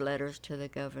send those letters to the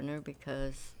governor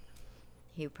because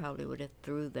he probably would have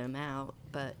threw them out.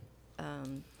 But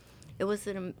it was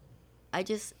I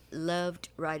just loved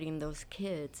writing those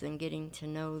kids and getting to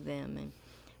know them. And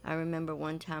I remember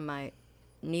one time I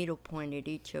needle pointed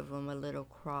each of them a little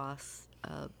cross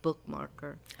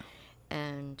bookmarker,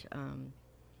 and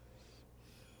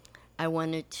I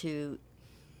wanted to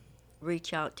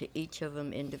reach out to each of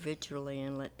them individually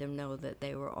and let them know that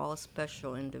they were all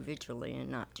special individually and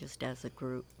not just as a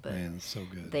group. But man, that's so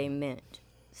good. They meant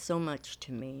so much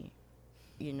to me,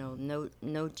 you know,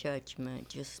 no judgment,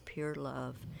 just pure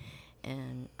love.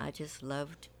 And I just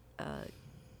loved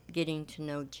getting to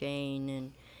know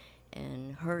Jane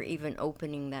and her even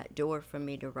opening that door for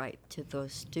me to write to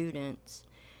those students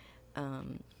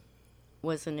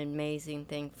was an amazing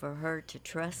thing for her to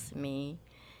trust me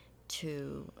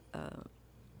to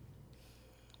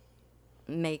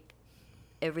make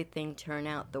everything turn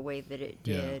out the way that it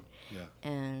did. Yeah.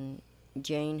 And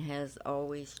Jane has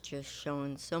always just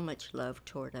shown so much love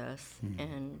toward us,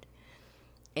 and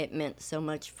it meant so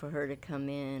much for her to come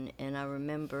in. And I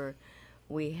remember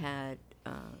we had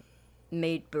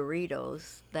made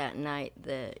burritos that night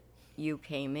that you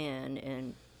came in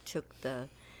and took the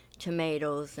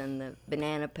tomatoes and the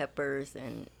banana peppers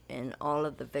and all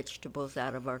of the vegetables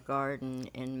out of our garden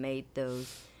and made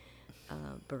those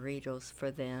burritos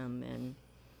for them. And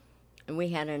we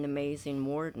had an amazing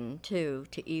warden, too,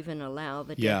 to even allow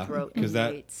the death row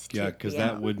inmates to because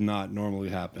that would not normally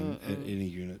happen at any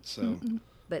unit. So,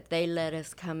 but they let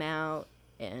us come out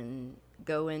and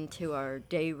go into our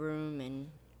day room, and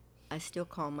I still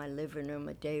call my living room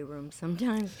a day room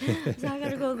sometimes. So I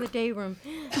got to go to the day room.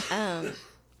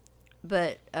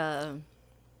 But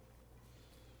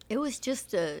it was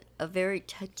just a very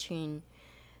touching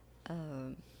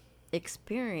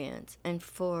experience. And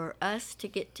for us to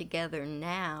get together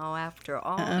now after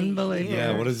all these years.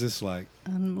 Yeah, what is this like?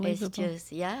 Unbelievable. It's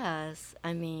just, yes.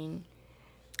 I mean.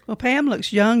 Well, Pam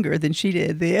looks younger than she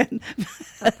did then.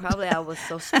 Probably I was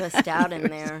so stressed out in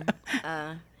there.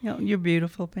 You're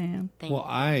beautiful, Pam. Thank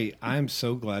you. I'm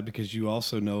so glad because you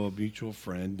also know a mutual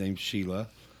friend named Sheila.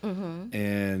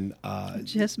 And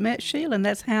just met Sheila, and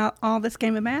that's how all this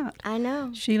came about. I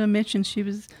know. Sheila mentioned she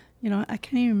was, I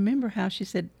can't even remember how she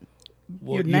said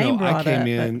your name brought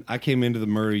up. I came into the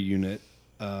Murray unit.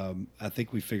 I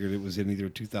think we figured it was in either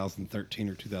 2013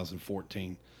 or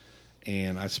 2014,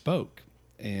 and I spoke.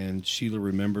 And Sheila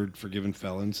remembered Forgiven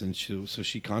Felons, and so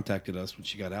she contacted us when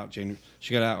she got out.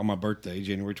 She got out on my birthday,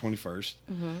 January 21st.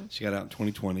 She got out in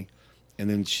 2020. And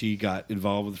then she got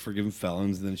involved with Forgiven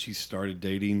Felons. And then she started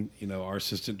dating, our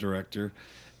assistant director.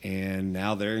 And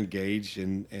now they're engaged.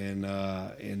 And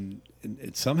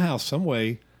it somehow, some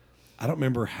way, I don't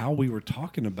remember how we were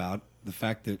talking about the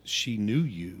fact that she knew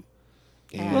you.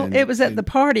 And, well, it was at the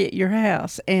party at your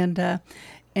house. And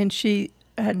she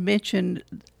had mentioned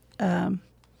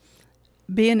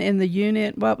being in the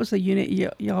unit. What was the unit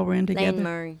y'all were in together? Lane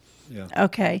Murray. Yeah.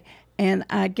 Okay. And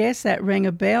I guess that rang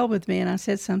a bell with me, and I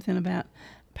said something about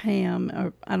Pam,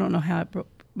 or I don't know how it broke,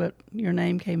 but your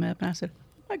name came up, and I said,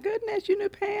 my goodness, you knew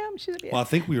Pam? She said, yeah. Well, I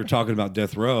think we were talking about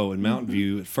Death Row and Mountain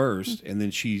View at first, and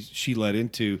then she led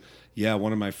into,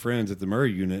 one of my friends at the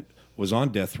Murray unit was on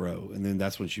death row, and then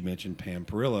that's when she mentioned Pam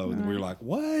Perillo, and we were like,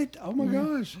 "What? Oh my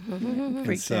gosh!" And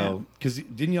Freaked so, out. because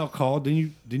didn't y'all call?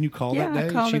 Didn't you call Yeah, that I day?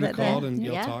 called her Sheila that day. called and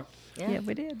y'all Yeah. talked. Yeah,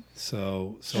 we did.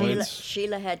 So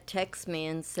Sheila had texted me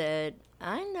and said,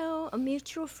 "I know a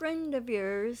mutual friend of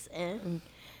yours," and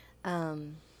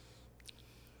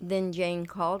then Jane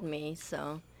called me.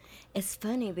 So it's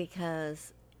funny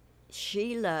because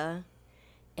Sheila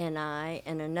and I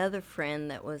and another friend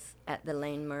that was at the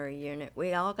Lane Murray unit,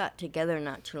 we all got together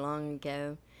not too long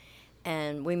ago,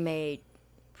 and we made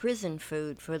prison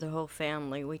food for the whole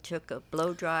family. We took a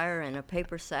blow dryer and a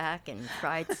paper sack and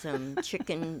fried some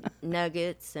chicken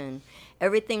nuggets, and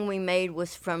everything we made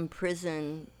was from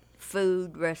prison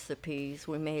food recipes.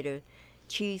 We made a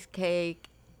cheesecake,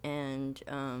 and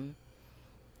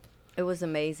it was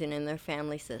amazing. And their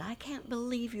family said, "I can't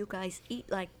believe you guys eat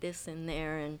like this in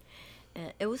there," and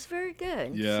it was very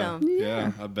good. Yeah, So,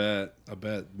 yeah, I bet,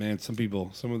 man. Some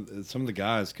of the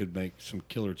guys could make some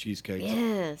killer cheesecakes.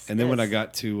 yes. And then when I yes.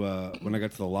 got to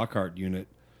the Lockhart unit,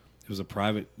 it was a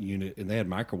private unit, and they had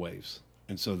microwaves,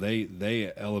 and so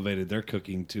they elevated their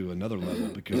cooking to another level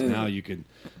because now you could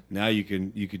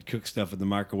cook stuff in the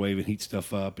microwave and heat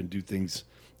stuff up and do things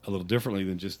a little differently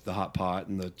than just the hot pot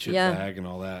and the chip Yeah. bag and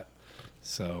all that.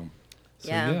 So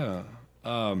Yeah. yeah.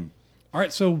 All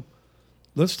right, so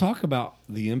let's talk about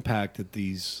the impact that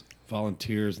these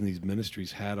volunteers and these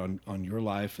ministries had on your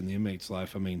life and the inmates'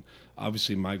 life. I mean,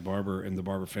 obviously Mike Barber and the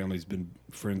Barber family has been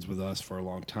friends with us for a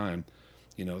long time.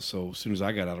 So as soon as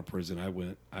I got out of prison, I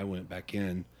went back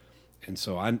in, and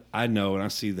so I know and I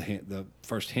see the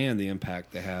firsthand the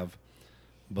impact they have.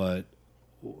 But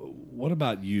what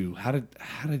about you? How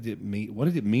did it mean? What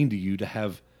did it mean to you to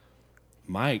have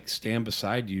Mike stand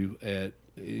beside you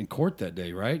in court that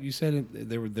day? Right? You said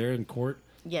they were there in court.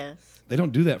 Yes. They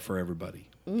don't do that for everybody.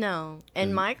 No,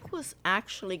 and Mike was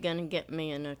actually going to get me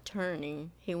an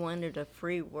attorney. He wanted a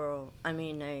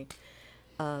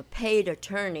paid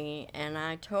attorney, and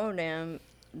I told him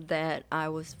that I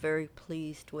was very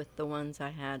pleased with the ones I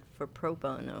had for pro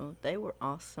bono. They were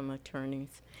awesome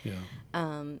attorneys. Yeah.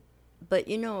 But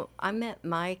I met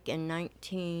Mike in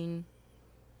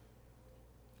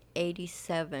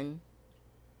 1987.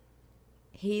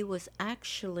 He was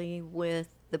actually with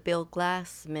the Bill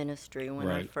Glass ministry when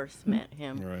I Right. first met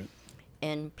him. Right.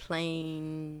 And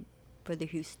playing for the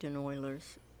Houston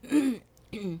Oilers.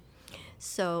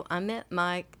 So I met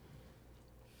Mike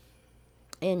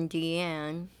and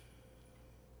Deanne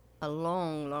a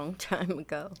long, long time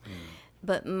ago.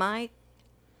 But Mike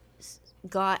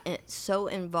got so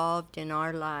involved in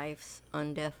our lives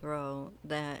on death row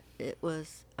that it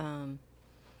was,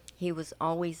 he was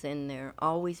always in there,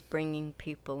 always bringing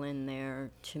people in there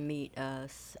to meet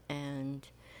us. And,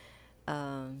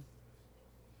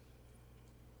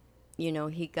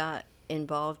 he got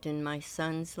involved in my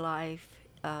son's life.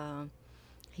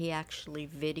 He actually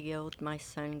videoed my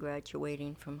son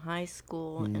graduating from high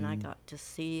school, and I got to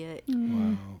see it.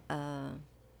 Wow.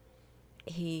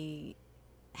 He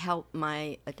helped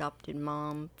my adopted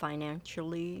mom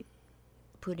financially,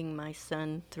 putting my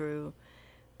son through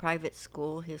private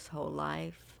school his whole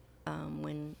life.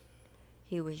 When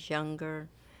he was younger,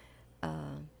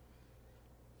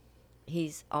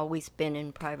 he's always been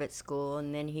in private school,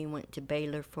 and then he went to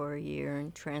Baylor for a year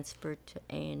and transferred to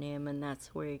A&M, and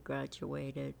that's where he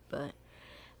graduated. But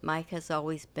Mike has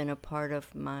always been a part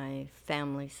of my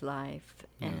family's life,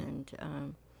 and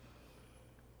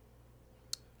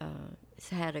it's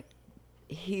had a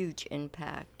huge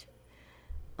impact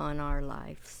on our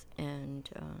lives. And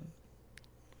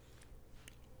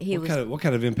What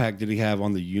kind of impact did he have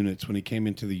on the units when he came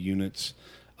into the units?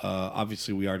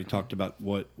 Obviously, we already talked about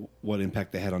what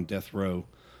impact they had on death row,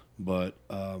 but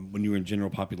when you were in general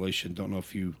population, don't know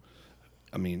if you,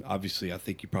 obviously, I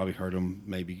think you probably heard them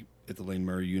maybe at the Lane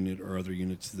Murray unit or other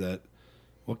units.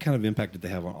 What kind of impact did they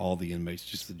have on all the inmates,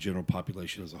 just the general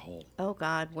population as a whole? Oh,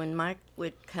 God, when Mike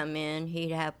would come in,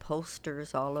 he'd have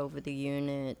posters all over the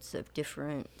units of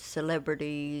different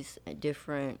celebrities,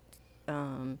 different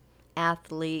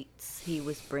athletes he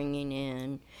was bringing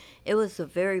in. It was a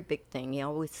very big thing. He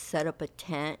always set up a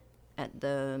tent at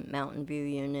the Mountain View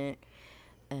unit.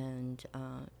 And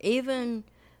even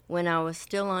when I was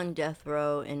still on death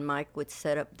row and Mike would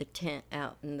set up the tent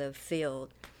out in the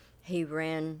field, he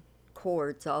ran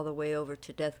cords all the way over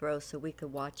to death row so we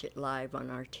could watch it live on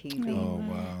our TV. Oh,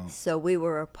 wow. So we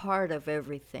were a part of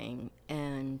everything.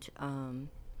 And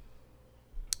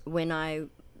when I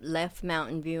left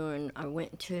Mountain View and I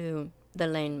went to the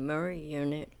Lane Murray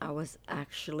unit, I was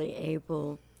actually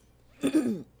able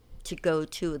to go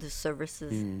to the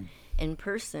services in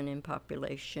person in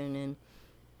population. And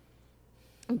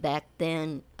back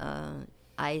then,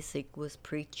 Isaac was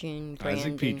preaching.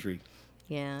 Isaac Petrie.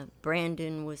 Yeah,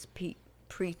 Brandon was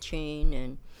preaching,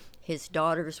 and his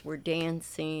daughters were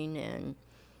dancing, and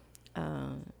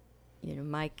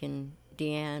Mike and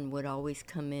Deanne would always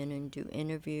come in and do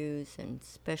interviews and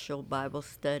special Bible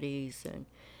studies, and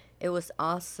it was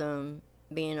awesome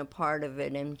being a part of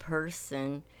it in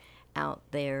person out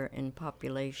there in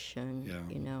population.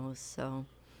 Yeah. So.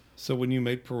 So when you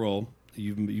made parole,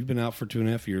 you've been out for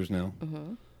 2.5 years now,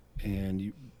 and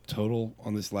you total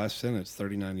on this last sentence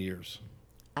 39 years.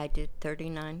 I did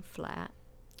 39 flat.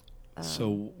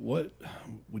 So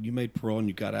when you made parole and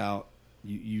you got out,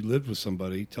 you lived with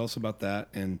somebody. Tell us about that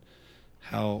and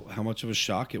how much of a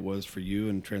shock it was for you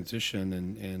and transition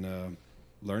and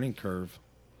learning curve.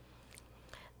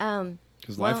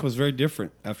 Because life was very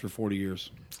different after 40 years.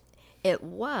 It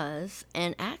was,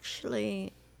 and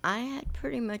actually, I had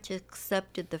pretty much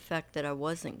accepted the fact that I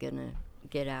wasn't going to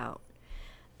get out.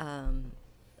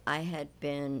 I had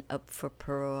been up for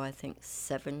parole, I think,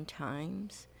 7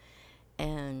 times.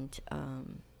 And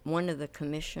one of the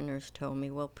commissioners told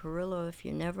me, well, Perillo, if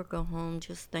you never go home,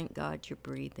 just thank God you're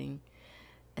breathing.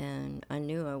 And I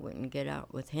knew I wouldn't get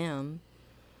out with him.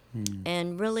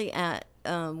 And really,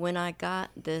 when I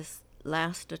got this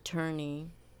last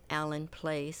attorney, Alan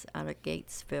Place, out of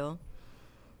Gatesville,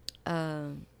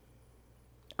 I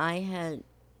had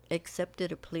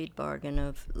accepted a plea bargain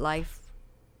of life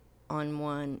on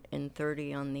one and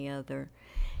 30 on the other.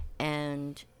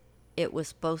 And it was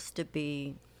supposed to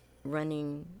be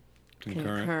running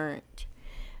concurrent.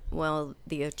 Well,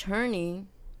 the attorney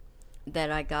that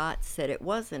I got said it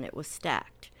wasn't. It was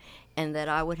stacked. And that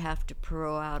I would have to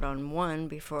parole out on one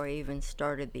before I even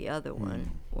started the other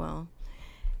one. Well,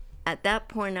 at that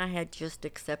point, I had just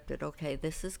accepted, okay,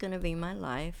 this is going to be my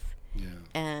life. Yeah.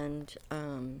 And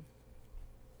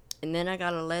then I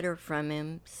got a letter from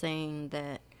him saying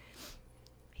that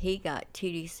he got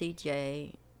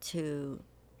TDCJ to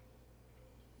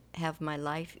have my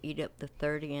life eat up the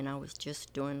 30, and I was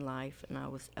just doing life, and I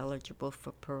was eligible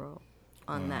for parole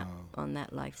on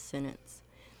that life sentence.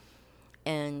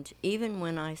 And even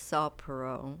when I saw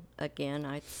parole, again,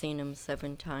 I'd seen him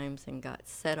 7 times and got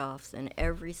set-offs, and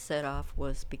every set-off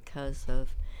was because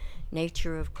of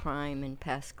nature of crime and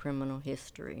past criminal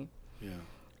history. Yeah.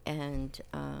 And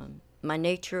my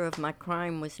nature of my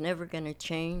crime was never going to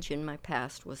change, and my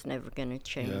past was never going to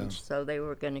change. Yeah. So they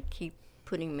were going to keep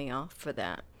putting me off for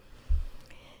that.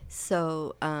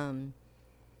 So, and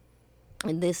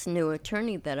this new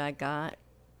attorney that I got,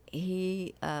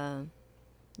 he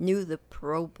knew the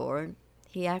parole board.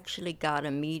 He actually got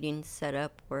a meeting set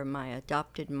up where my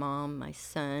adopted mom, my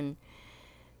son,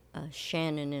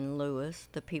 Shannon and Lewis,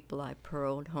 the people I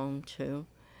paroled home to,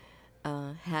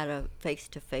 had a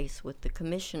face-to-face with the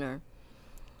commissioner.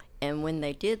 And when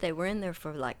they did, they were in there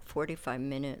for like 45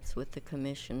 minutes with the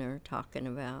commissioner talking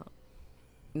about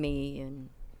me and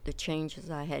the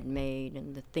changes I had made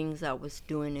and the things I was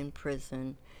doing in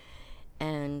prison.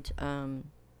 And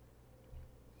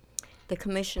the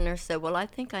commissioner said, well, I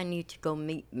think I need to go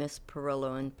meet Miss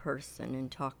Perillo in person and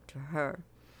talk to her.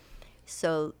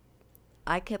 So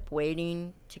I kept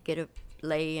waiting to get a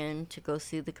lay-in to go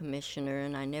see the commissioner,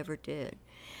 and I never did.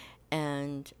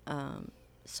 And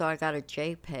so I got a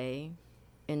JPay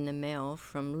in the mail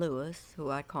from Lewis, who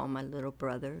I call my little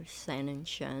brother, San and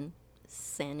Son.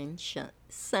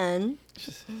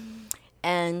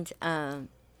 And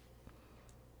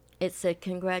it said,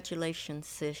 congratulations,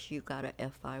 sis, you got a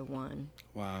FI1.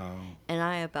 Wow. And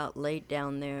I about laid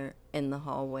down there in the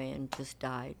hallway and just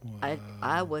died. Wow.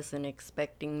 I wasn't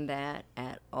expecting that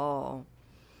at all.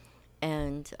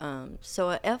 And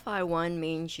so a FI1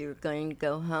 means you're going to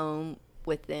go home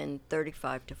within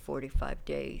 35 to 45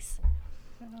 days.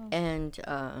 Oh. And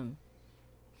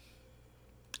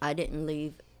I didn't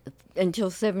leave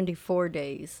until 74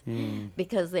 days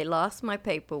because they lost my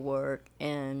paperwork.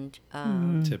 And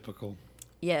typical.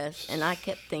 Yes, and I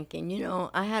kept thinking,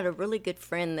 I had a really good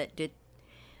friend that did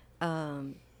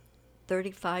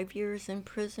 35 years in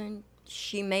prison.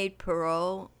 She made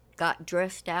parole, got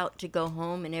dressed out to go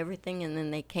home and everything, and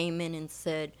then they came in and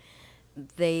said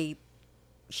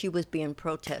she was being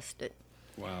protested.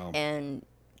 Wow. And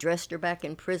dressed her back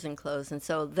in prison clothes. And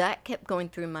so that kept going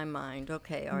through my mind.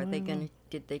 Okay,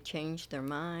 did they change their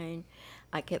mind?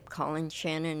 I kept calling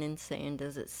Shannon and saying,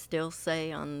 does it still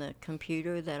say on the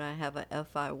computer that I have a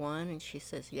FI1? And she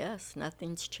says, yes,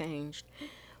 nothing's changed.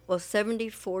 Well,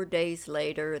 74 days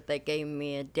later, they gave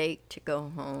me a date to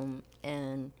go home,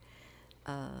 and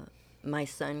my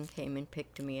son came and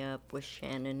picked me up with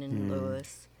Shannon and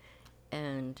Lewis.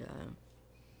 And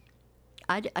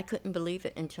I couldn't believe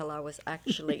it until I was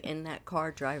actually in that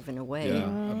car driving away. Yeah,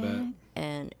 I bet.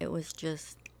 And it was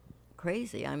just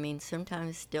crazy. I mean,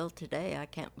 sometimes still today, I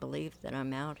can't believe that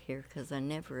I'm out here because I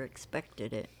never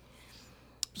expected it.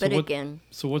 But again,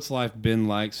 So what's life been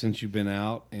like since you've been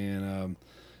out, and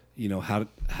how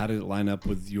did it line up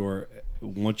with your?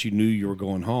 Once you knew you were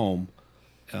going home,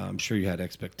 I'm sure you had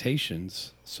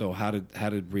expectations. So how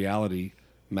did reality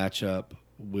match up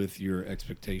with your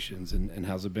expectations, and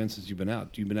how's it been since you've been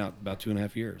out? You've been out about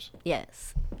 2.5 years.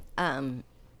 yes.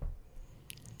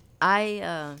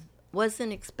 I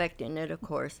wasn't expecting it, of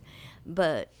course,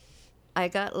 but I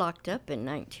got locked up in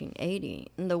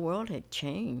 1980, and the world had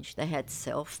changed. They had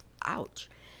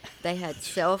They had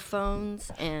cell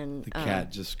phones and The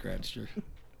cat just scratched her.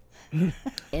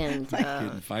 and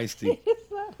Getting feisty.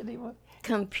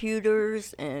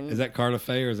 computers, and Is that Carla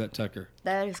Faye or is that Tucker?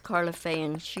 that is Carla Faye,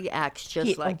 and she acts just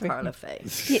Get like over Carla here.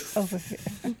 Faye. Get over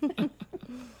here.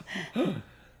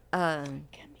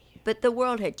 But the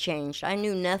world had changed. I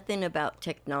knew nothing about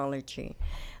technology.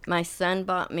 My son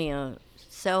bought me a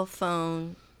cell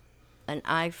phone, an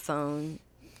iPhone,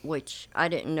 which I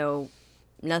didn't know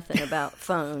nothing about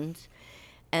phones.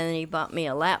 And then he bought me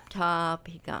a laptop.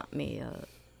 He got me a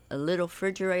little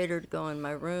refrigerator to go in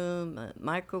my room, a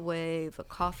microwave, a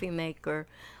coffee maker,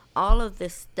 all of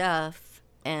this stuff,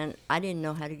 and I didn't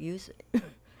know how to use it.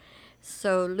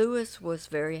 So Lewis was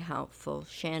very helpful.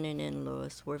 Shannon and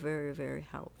Lewis were very, very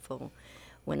helpful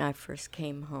when I first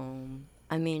came home.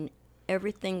 I mean,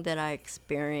 everything that I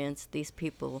experienced, these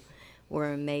people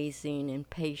were amazing and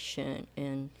patient,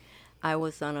 and I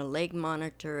was on a leg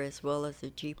monitor as well as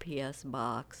a GPS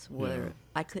box where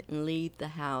I couldn't leave the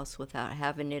house without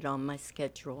having it on my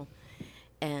schedule.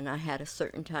 And I had a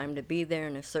certain time to be there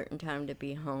and a certain time to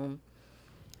be home.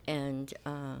 And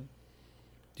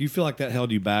Do you feel like that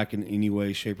held you back in any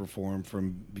way, shape, or form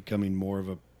from becoming more of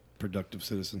a productive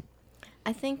citizen?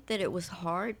 I think that it was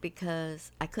hard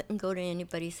because I couldn't go to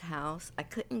anybody's house. I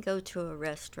couldn't go to a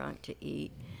restaurant to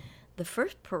eat. The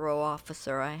first parole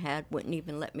officer I had wouldn't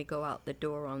even let me go out the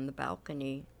door on the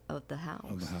balcony of the house.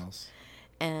 Of the house.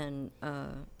 And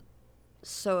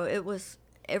so it was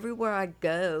everywhere I'd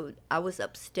go. I was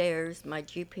upstairs. My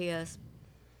GPS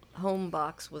home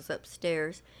box was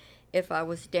upstairs. If I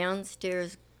was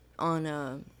downstairs on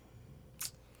a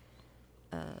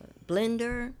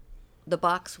blender, the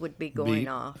box would be going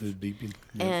off. It was beeping.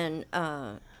 Yeah. And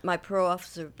my parole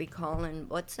officer would be calling,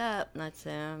 "What's up?" And I'd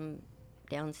say, "I'm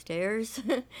downstairs."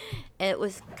 It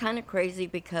was kind of crazy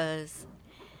because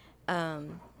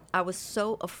I was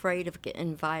so afraid of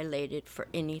getting violated for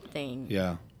anything.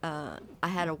 Yeah. I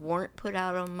had a warrant put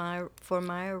out on for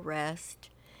my arrest,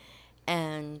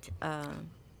 and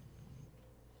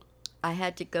I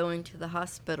had to go into the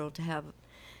hospital to have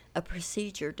a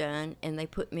procedure done, and they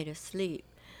put me to sleep.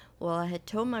 Well, I had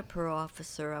told my parole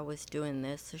officer I was doing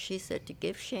this, so she said to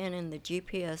give Shannon the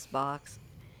GPS box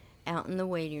out in the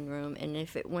waiting room, and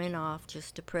if it went off,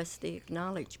 just to press the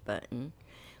acknowledge button,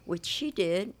 which she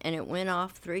did, and it went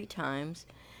off 3 times.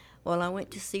 Well, I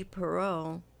went to see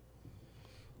parole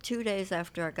 2 days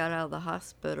after I got out of the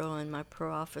hospital, and my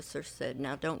parole officer said,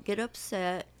 "Now don't get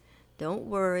upset. Don't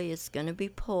worry, it's going to be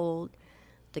pulled.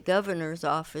 The governor's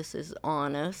office is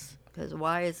on us, because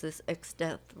why is this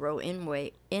ex-death row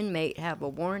inmate have a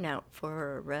warrant out for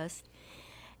her arrest?"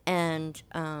 And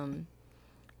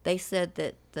they said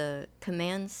that the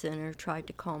command center tried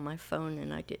to call my phone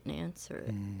and I didn't answer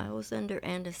it. I was under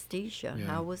anesthesia. Yeah.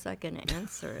 How was I going to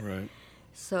answer it? Right.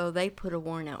 So they put a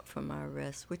warrant out for my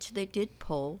arrest, which they did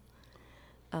pull.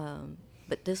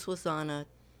 But this was on a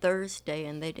Thursday,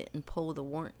 and they didn't pull the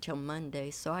warrant till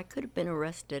Monday. So I could have been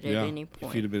arrested at any If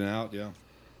point. you'd have been out, yeah.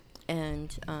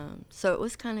 And so it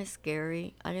was kind of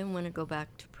scary. I didn't want to go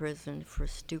back to prison for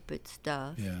stupid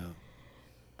stuff. Yeah.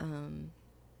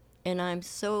 And I'm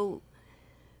so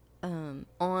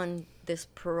on this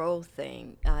parole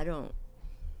thing. I don't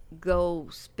go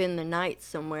spend the night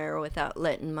somewhere without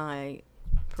letting my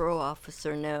parole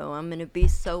officer know I'm going to be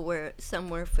somewhere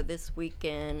for this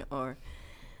weekend, or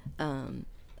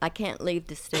I can't leave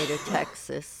the state of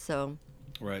Texas. So,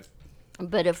 Right.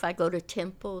 but if I go to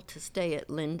Temple to stay at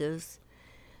Linda's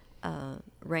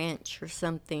ranch or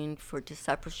something for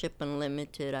Discipleship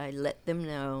Unlimited, I let them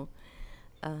know.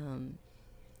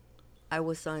 I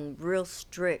was on real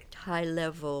strict,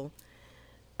 high-level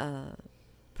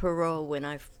parole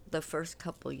the first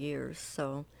couple years.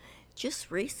 So just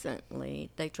recently,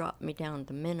 they dropped me down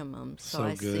to minimum. So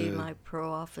I see good. my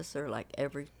parole officer like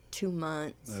every 2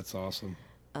 months. That's awesome.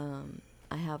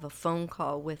 I have a phone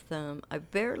call with them. I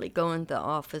barely go in the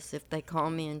office. If they call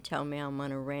me and tell me I'm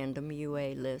on a random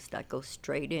UA list, I go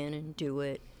straight in and do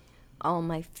it all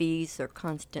my fees are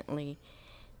constantly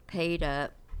paid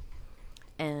up.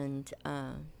 And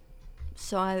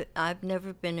so I've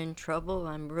never been in trouble.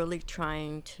 I'm really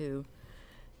trying to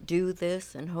do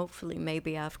this, and hopefully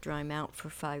maybe after I'm out for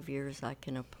 5 years I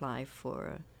can apply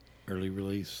for Early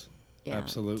release. to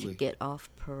Absolutely. get off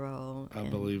parole. I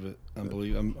and- believe it.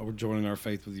 We're joining our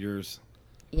faith with yours.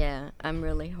 Yeah, I'm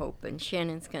really hoping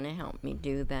Shannon's going to help me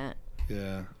do that.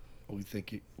 Yeah. We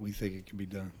think it can be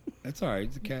done. That's all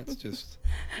right. The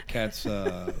cat's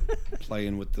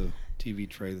playing with the TV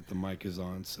tray that the mic is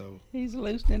on, so He's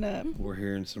loosening up. we're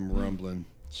hearing some rumbling.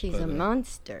 She's But, a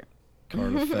monster.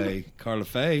 Carla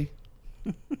Faye.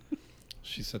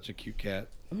 She's such a cute cat.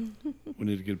 We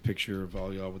need to get a picture of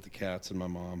all y'all with the cats and my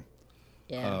mom.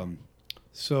 Yeah.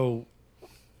 So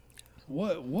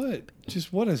what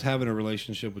has having a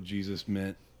relationship with Jesus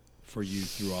meant for you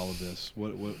through all of this?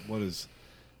 What is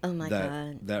oh my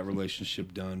God. that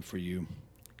relationship done for you?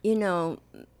 You know,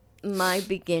 my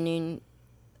beginning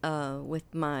with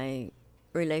my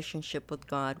relationship with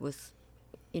God was,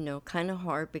 you know, kind of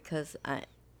hard because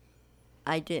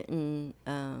I didn't,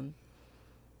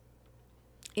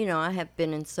 you know, I have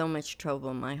been in so much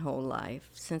trouble my whole life.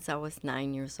 Since I was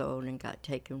 9 years old and got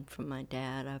taken from my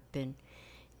dad, I've been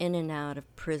in and out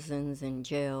of prisons and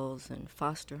jails and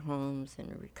foster homes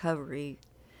and recovery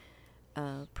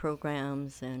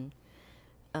programs, and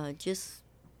just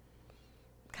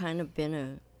kind of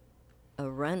been a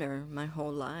runner my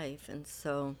whole life. And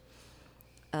so,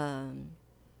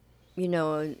 you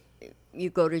know, you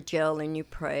go to jail and you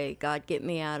pray, God, get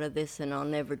me out of this and I'll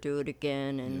never do it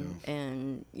again.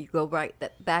 And you go right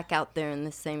back out there, and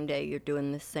the same day you're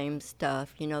doing the same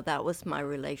stuff. You know, that was my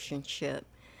relationship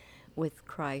with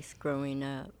Christ growing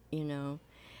up, you know,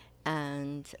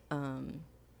 and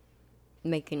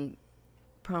making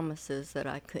promises that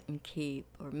I couldn't keep,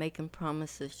 or making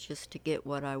promises just to get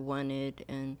what I wanted.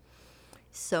 And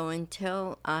so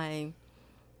until I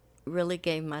really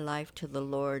gave my life to the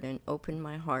Lord and opened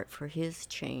my heart for His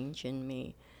change in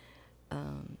me,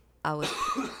 I was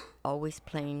always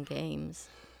playing games.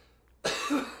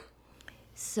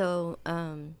 So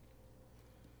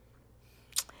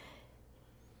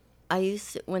I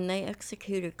used to, when they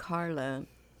executed Carla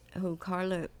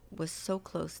was so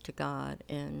close to God,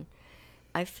 and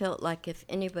I felt like if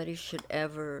anybody should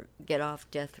ever get off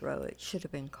death row, it should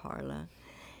have been Carla.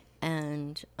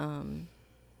 And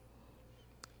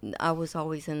I was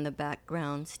always in the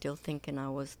background, still thinking I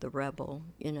was the rebel,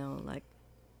 you know, like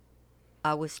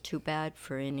I was too bad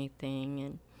for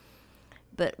anything.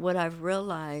 But what I've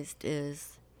realized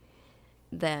is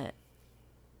that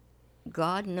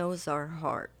God knows our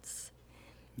hearts,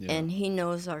 and He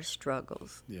knows our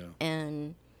struggles. Yeah.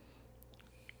 And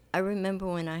I remember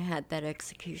when I had that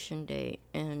execution date,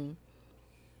 and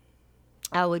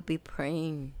I would be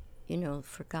praying, you know,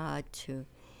 for God to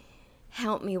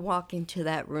help me walk into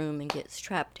that room and get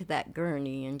strapped to that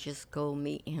gurney and just go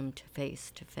meet Him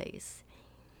face to face.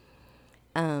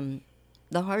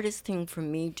 The hardest thing for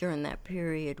me during that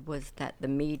period was that the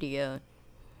media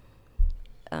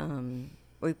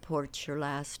reports your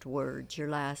last words, your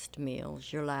last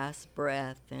meals, your last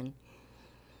breath, and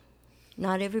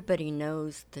not everybody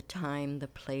knows the time, the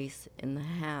place, and the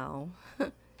how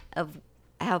of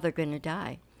how they're going to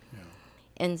die. Yeah.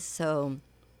 And so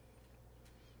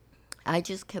I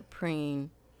just kept praying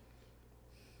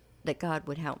that God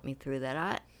would help me through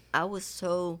that. I was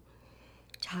so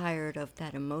tired of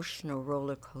that emotional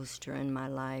roller coaster in my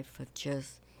life of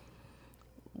just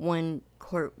one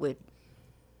court would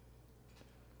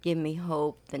give me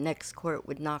hope, the next court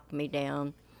would knock me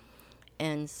down.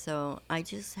 And so I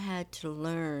just had to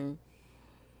learn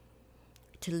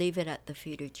to leave it at the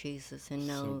feet of Jesus and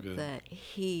know that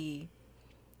He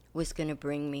was going to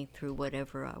bring me through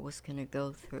whatever I was going to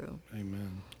go through.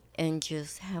 Amen. And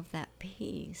just have that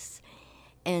peace.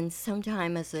 And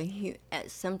sometimes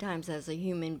as a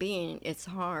human being, it's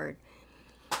hard.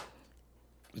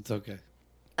 It's okay.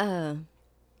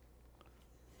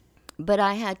 But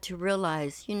I had to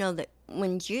realize, you know, that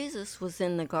when Jesus was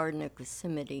in the Garden of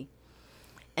Gethsemane,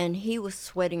 and He was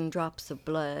sweating drops of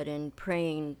blood and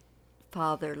praying,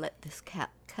 Father, let this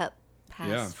cup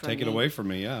pass from me. Take it away from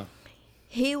me, yeah.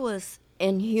 He was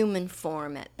in human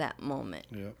form at that moment.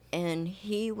 Yep. And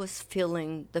He was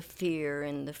feeling the fear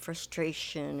and the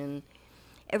frustration and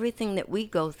everything that we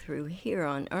go through here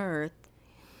on earth.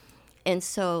 And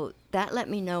so that let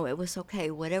me know it was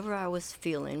okay. Whatever I was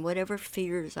feeling, whatever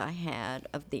fears I had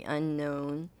of the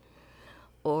unknown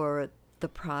or the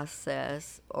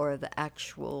process or the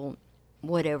actual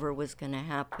whatever was going to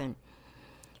happen,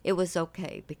 it was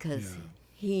okay because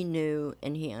He knew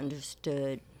and He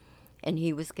understood, and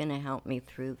He was going to help me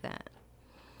through that.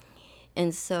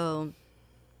 And so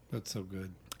That's so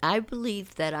good. I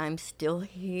believe that I'm still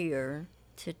here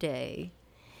today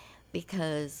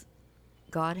because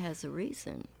God has a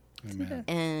reason. Amen.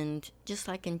 And just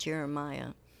like in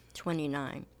Jeremiah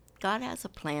 29, God has a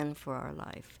plan for our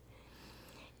life.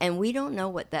 And we don't know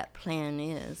what that plan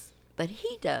is, but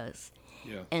He does.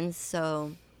 Yeah. And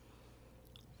so,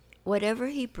 whatever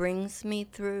He brings me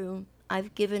through,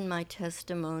 I've given my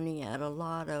testimony at a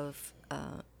lot of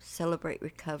Celebrate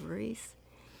Recoveries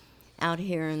out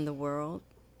here in the world.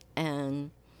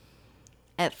 And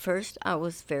at first, I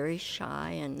was very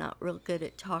shy and not real good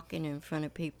at talking in front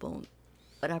of people.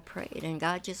 But I prayed, and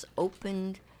God just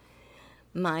opened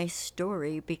my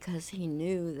story because He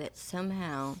knew that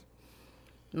somehow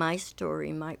my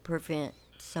story might prevent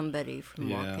somebody from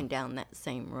walking down that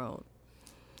same road,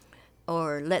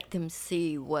 or let them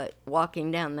see what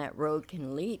walking down that road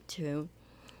can lead to,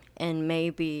 and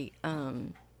maybe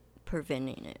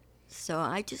preventing it. So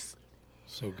I just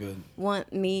So good.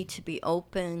 want me to be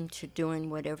open to doing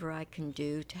whatever I can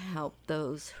do to help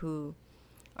those who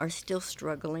are still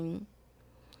struggling.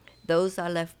 Those I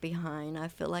left behind, I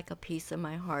feel like a piece of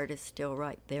my heart is still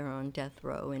right there on death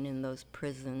row and in those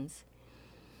prisons.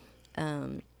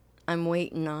 I'm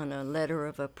waiting on a letter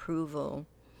of approval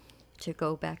to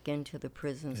go back into the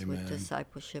prisons with Amen.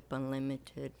 Discipleship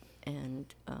Unlimited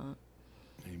and Amen.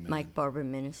 Mike Barber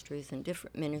Ministries and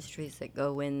different ministries that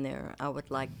go in there. I would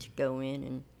like to go in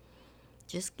and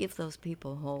just give those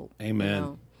people hope.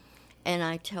 Amen. And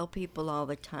I tell people all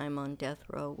the time on death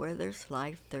row, where there's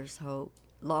life, there's hope.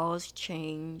 Laws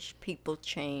change, people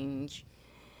change,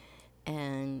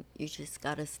 and you just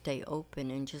got to stay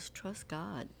open and just trust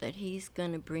God that He's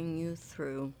going to bring you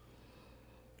through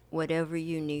whatever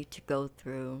you need to go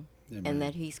through. Amen. And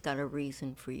that He's got a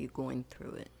reason for you going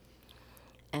through it.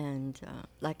 And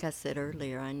like I said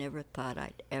earlier, I never thought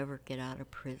I'd ever get out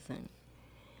of prison.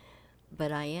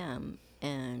 But I am,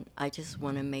 and I just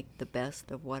want to make the best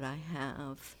of what I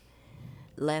have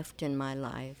left in my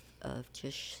life of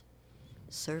just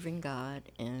serving God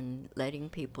and letting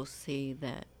people see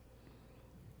that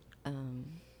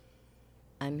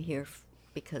I'm here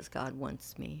because God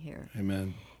wants me here.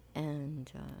 Amen.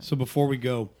 And So before we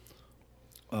go,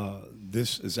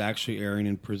 this is actually airing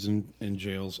in prison and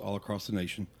jails all across the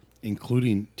nation,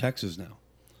 including Texas now.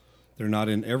 They're not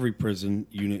in every prison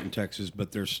unit in Texas,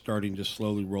 but they're starting to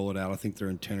slowly roll it out. I think they're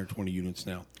in 10 or 20 units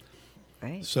now.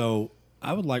 right. So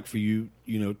I would like for you,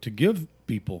 to give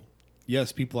people,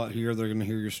 yes, people out here, they're going to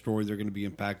hear your story. They're going to be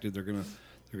impacted. They're going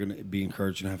to be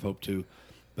encouraged and have hope too.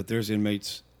 But there's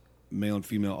inmates, male and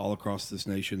female, all across this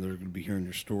nation that are going to be hearing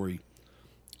your story.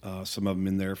 Some of them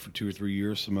in there for 2 or 3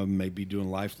 years. Some of them may be doing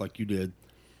life like you did.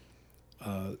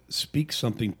 Speak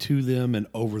something to them and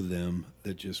over them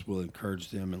that just will encourage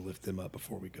them and lift them up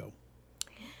before we go.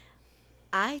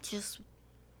 I just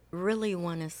really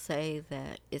want to say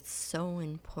that it's so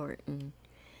important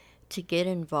to get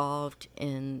involved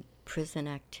in prison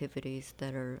activities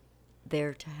that are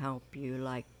there to help you,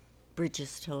 like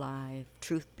Bridges to Life,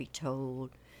 Truth Be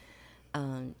Told,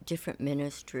 different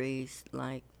ministries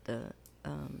like the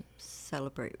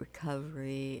Celebrate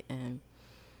Recovery, and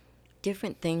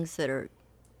different things that are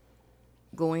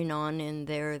going on in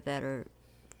there that are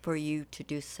for you to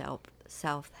do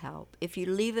self-help. If you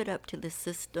leave it up to the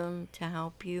system to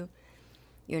help you,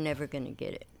 you're never going to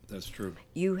get it. That's true.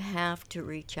 You have to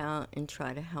reach out and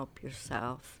try to help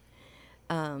yourself.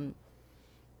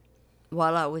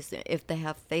 If they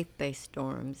have faith-based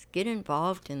dorms, get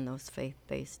involved in those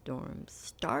faith-based dorms.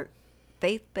 Start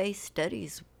faith-based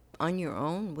studies on your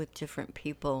own with different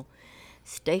people.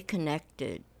 Stay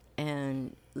connected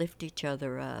and lift each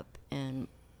other up. And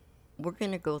we're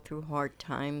going to go through hard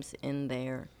times in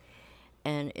there.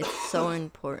 And it's so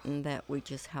important that we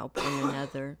just help one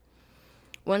another.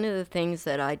 One of the things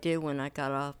that I did when I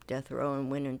got off death row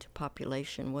and went into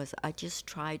population was I just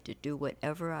tried to do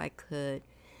whatever I could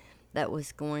that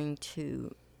was going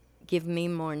to give me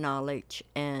more knowledge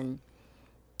and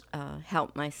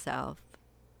help myself.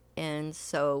 And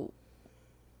so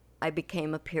I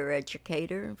became a peer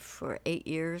educator. For 8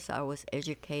 years, I was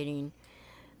educating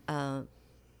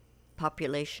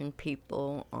population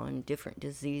people on different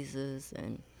diseases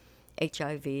and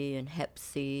HIV and Hep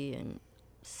C and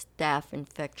staph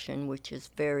infection, which is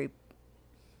very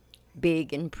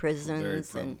big in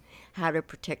prisons, and how to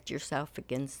protect yourself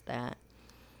against that.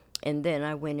 And then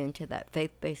I went into that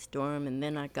faith-based dorm, and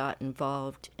then I got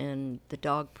involved in the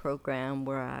dog program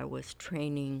where I was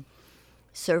training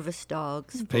service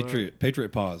dogs.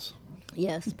 Patriot Paws.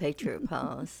 Yes, Patriot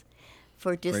Paws.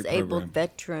 For Great disabled program.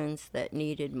 veterans that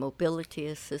needed mobility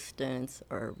assistance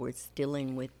or was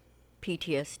dealing with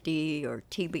PTSD or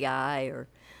TBI or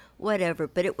whatever.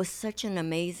 But it was such an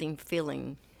amazing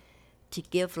feeling to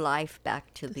give life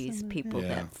back to these people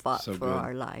Yeah, that fought so for good.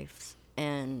 our lives.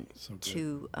 And So good.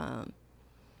 to,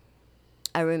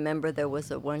 I remember there was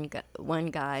one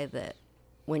guy that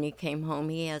when he came home,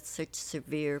 he had such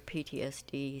severe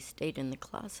PTSD, he stayed in the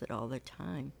closet all the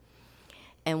time.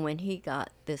 And when he got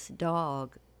this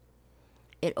dog,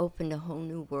 it opened a whole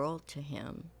new world to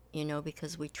him, you know,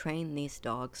 because we train these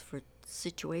dogs for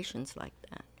situations like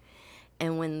that.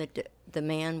 And when the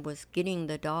man was getting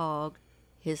the dog,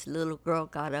 his little girl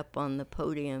got up on the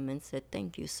podium and said,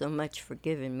 "Thank you so much for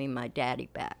giving me my daddy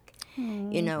back."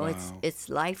 You know, Wow. it's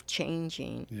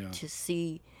life-changing Yeah. to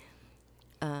see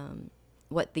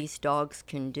what these dogs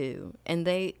can do. And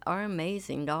they are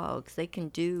amazing dogs. They can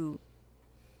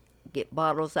get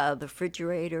bottles out of the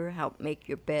refrigerator, help make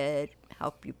your bed,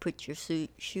 help you put your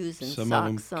shoes and Some of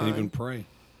them socks on. can even pray.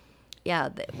 Yeah,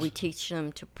 we teach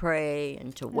them to pray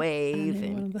and to I wave. need one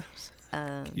And of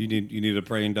those. You need a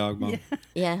praying dog, Mom?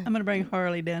 yeah, I'm going to bring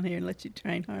Harley down here and let you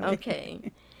train Harley.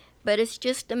 okay. But it's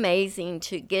just amazing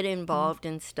to get involved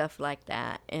in stuff like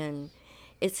that. And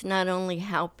it's not only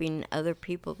helping other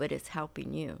people, but it's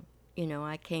helping you. You know,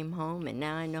 I came home and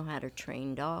now I know how to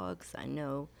train dogs. I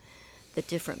know the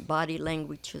different body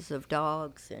languages of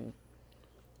dogs and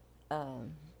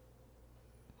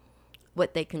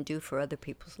what they can do for other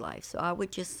people's lives. So I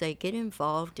would just say get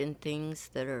involved in things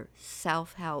that are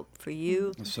self-help for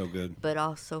you, That's so good. but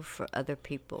also for other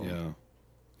people. Yeah,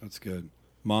 that's good.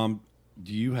 Mom,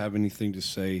 do you have anything to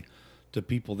say to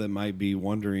people that might be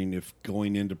wondering if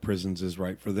going into prisons is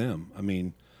right for them? I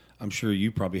mean, I'm sure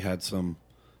you probably had some.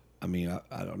 I mean,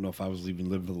 I don't know if I was even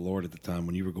living for the Lord at the time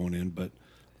when you were going in, but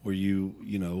were you,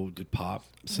 did Pop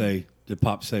say,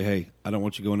 hey, I don't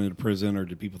want you going into prison, or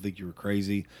did people think you were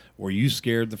crazy? Were you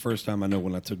scared the first time? I know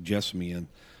when I took Jessamy in,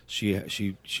 she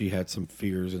had some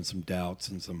fears and some doubts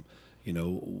and some,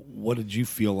 what did you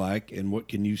feel like, and what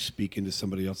can you speak into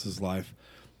somebody else's life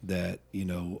that,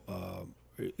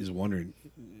 is wondering,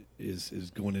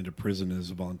 is going into prison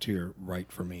as a volunteer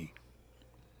right for me?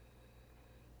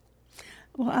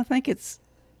 Well, I think it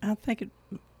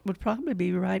would probably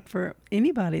be right for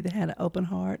anybody that had an open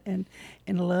heart and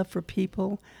a love for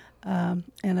people, and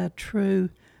a true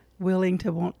willing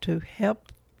to want to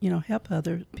help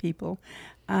other people.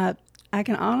 I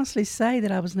can honestly say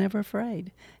that I was never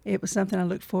afraid. It was something I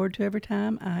looked forward to every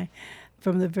time.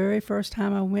 From the very first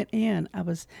time I went in,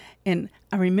 and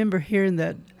I remember hearing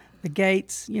the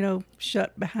gates,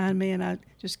 shut behind me, and I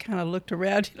just kind of looked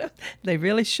around. They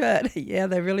really shut. Yeah,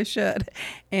 they really shut.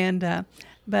 And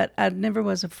but I never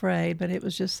was afraid. But it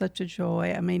was just such a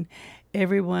joy. I mean,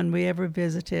 everyone we ever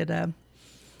visited,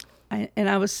 I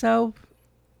was so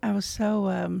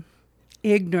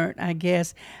ignorant, I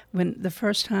guess, when the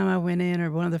first time I went in,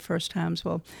 or one of the first times.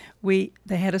 Well,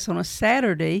 they had us on a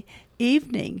Saturday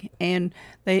evening, and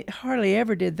they hardly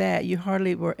ever did that. You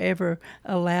hardly were ever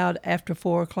allowed after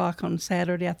 4 o'clock on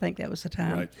Saturday. I think that was the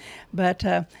time. Right. But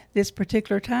this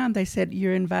particular time, they said,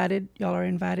 y'all are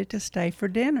invited to stay for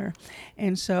dinner.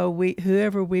 And so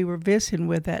whoever we were visiting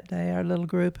with that day, our little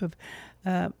group of,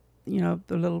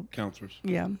 the little Counselors.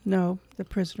 yeah, no, the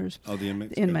prisoners. Oh, the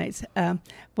inmates. The inmates.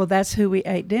 Well, that's who we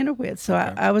ate dinner with. So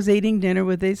Okay. I was eating dinner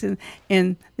with these,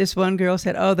 and this one girl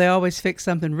said, "Oh, they always fix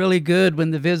something really good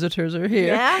when the visitors are here."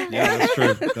 Yeah. Yeah, that's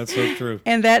true. That's so true.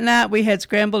 And that night we had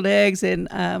scrambled eggs, and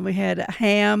we had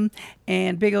ham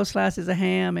and big old slices of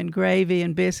ham and gravy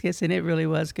and biscuits, and it really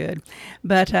was good.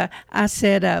 But I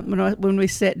said, when we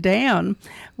sat down,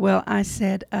 I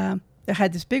said, I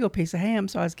had this big old piece of ham,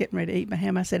 so I was getting ready to eat my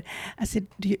ham. I said,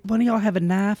 do one of y'all have a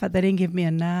knife? They didn't give me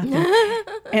a knife.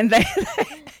 And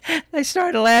they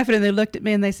started laughing, and they looked at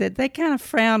me, and they said, they kind of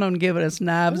frown on giving us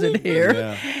knives in here.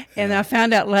 Yeah. And I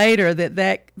found out later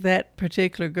that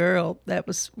particular girl, that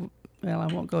was, well, I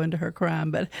won't go into her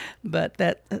crime, but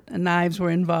that knives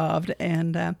were involved.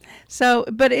 And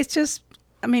but it's just,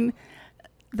 I mean,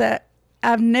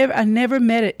 I never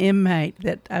met an inmate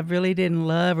that I really didn't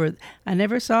love, or I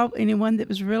never saw anyone that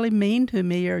was really mean to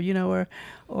me, or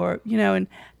and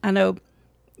I know,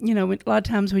 a lot of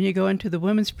times when you go into the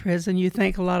women's prison, you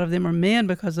think a lot of them are men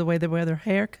because of the way they wear their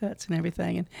haircuts and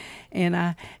everything. And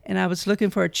I was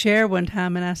looking for a chair one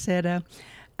time, and I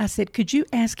said, could you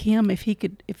ask him if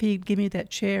he'd give me that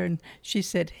chair? And she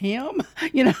said, him,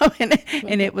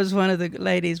 and it was one of the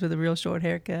ladies with a real short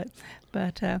haircut.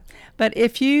 But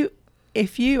if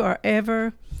you are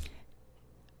ever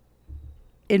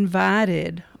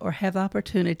invited or have the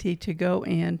opportunity to go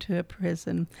into a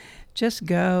prison, just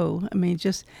go. I mean,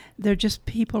 they're just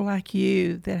people like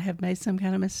you that have made some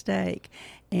kind of mistake,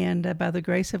 and by the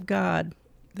grace of God,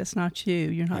 that's not you.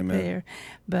 You're not Amen. there.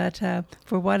 But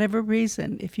for whatever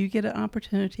reason, if you get an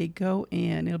opportunity, go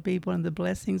in. It'll be one of the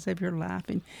blessings of your life,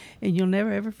 and you'll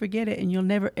never ever forget it, and you'll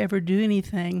never ever do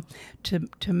anything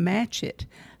to match it.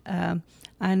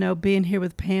 I know being here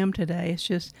with Pam today, it's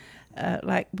just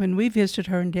like when we visited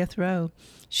her in death row,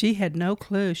 she had no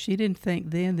clue. She didn't think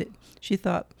then that she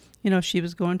thought, she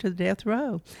was going to the death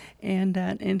row, and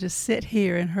to sit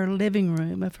here in her living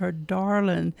room of her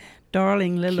darling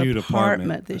little Cute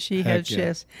apartment that she Heck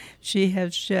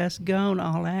has just gone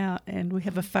all out, and we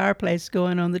have a fireplace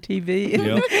going on the TV,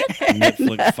 Yep.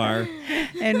 Netflix fire.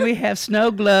 and we have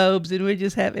snow globes, and we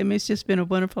just have. I mean, it's just been a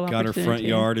wonderful Got her opportunity. front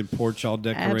yard and porch all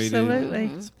decorated. Absolutely.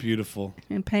 It's beautiful.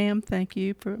 And Pam, thank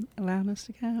you for allowing us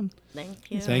to come. Thank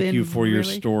you. Thank Thank you been for your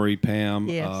really- story, Pam.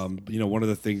 Yes. One of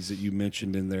the things that you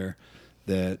mentioned in there,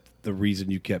 that the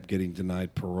reason you kept getting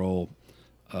denied parole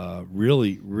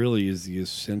really is the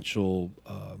essential,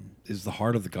 is the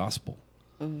heart of the gospel.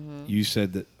 Mm-hmm. You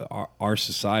said that our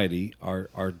society,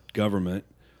 our government,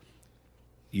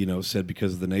 said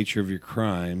because of the nature of your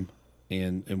crime,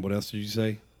 and what else did you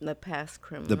say? The past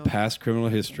criminal. The past criminal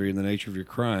history and the nature of your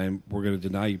crime, we're going to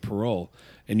deny you parole.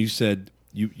 And you said,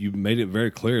 you made it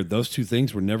very clear, those two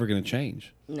things were never going to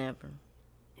change. Never.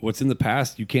 What's in the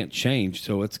past, you can't change,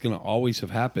 so it's going to always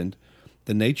have happened.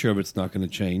 The nature of it's not going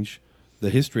to change. The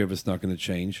history of it's not going to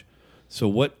change. So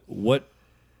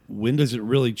when does it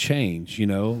really change?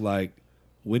 Like,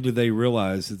 when do they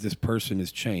realize that this person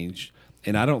has changed?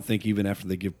 And I don't think even after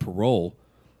they give parole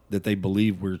that they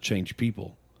believe we're changed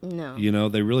people. No.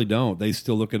 They really don't. They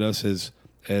still look at us as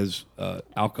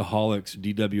alcoholics,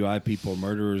 DWI people,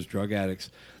 murderers, drug addicts.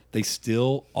 They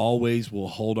still always will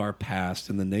hold our past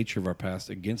and the nature of our past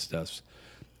against us.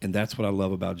 And that's what I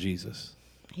love about Jesus.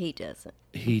 He doesn't.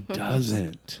 He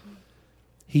doesn't.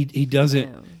 He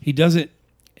doesn't. No. He doesn't.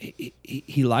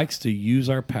 He likes to use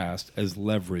our past as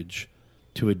leverage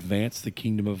to advance the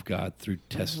kingdom of God through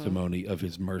testimony of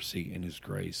his mercy and his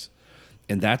grace.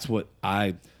 And that's what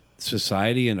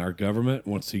society and our government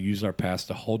wants to use our past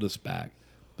to hold us back.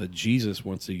 But Jesus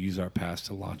wants to use our past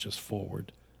to launch us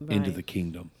forward into Right. the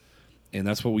kingdom. And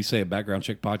that's what we say at Background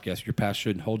Check Podcast. Your past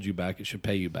shouldn't hold you back. It should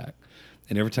pay you back.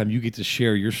 And every time you get to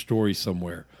share your story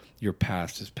somewhere, your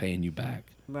past is paying you back.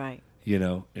 Right.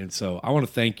 And so I want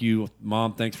to thank you,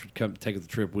 Mom. Thanks for taking the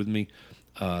trip with me.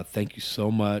 Thank you so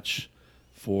much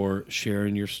for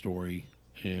sharing your story.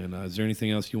 And is there anything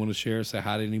else you want to share? Say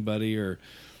hi to anybody or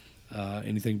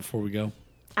anything before we go?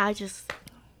 I just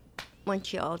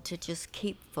want you all to just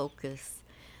keep focused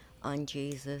on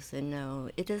Jesus and know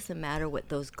it doesn't matter what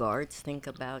those guards think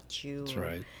about you. That's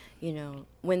right.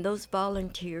 When those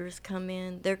volunteers come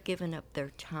in, they're giving up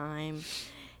their time,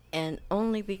 and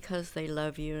only because they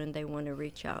love you and they want to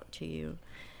reach out to you.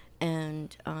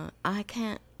 And I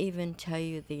can't even tell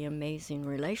you the amazing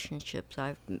relationships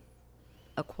I've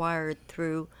acquired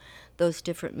through those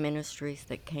different ministries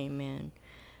that came in,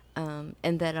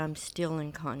 and that I'm still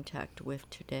in contact with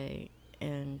today.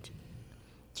 And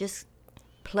just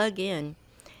plug in.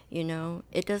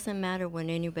 It doesn't matter what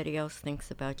anybody else thinks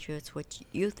about you. It's what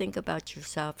you think about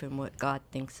yourself and what God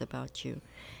thinks about you.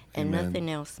 And Amen. nothing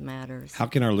else matters. How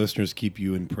can our listeners keep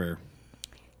you in prayer?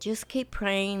 Just keep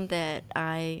praying that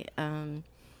I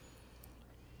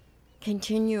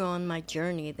continue on my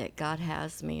journey that God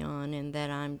has me on, and that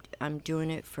I'm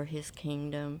doing it for his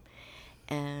kingdom.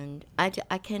 And I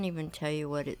can't even tell you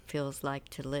what it feels like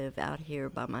to live out here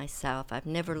by myself. I've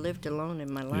never lived alone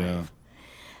in my life.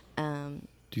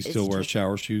 Do you It's still wear just-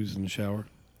 shower shoes in the shower?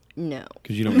 No.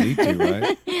 Because you don't need to,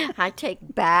 right? I take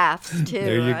baths too.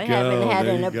 There you I go, haven't had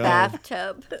there in you a go.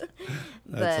 bathtub. That's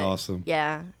But, awesome.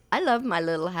 Yeah. I love my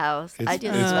little house. I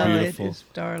just it's love beautiful. It is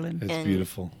darling. It's And-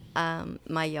 beautiful.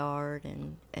 my yard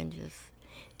and just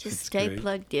That's stay great.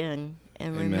 plugged in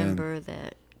and Amen. remember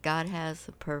that God has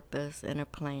a purpose and a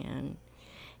plan,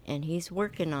 and he's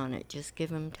working on it. Just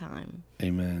give him time.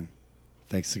 Amen.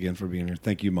 Thanks again for being here.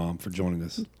 Thank you, Mom, for joining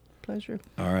us. Pleasure.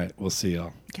 All right. We'll see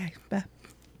y'all. Okay, bye.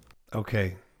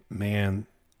 Okay, man,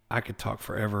 I could talk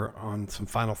forever on some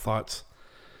final thoughts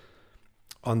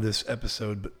on this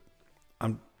episode, but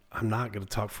I'm not going to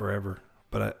talk forever.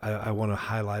 But I want to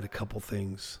highlight a couple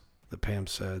things that Pam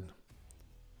said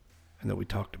and that we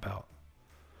talked about.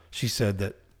 She said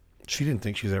that she didn't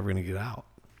think she was ever going to get out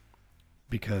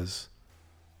because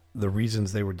the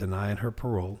reasons they were denying her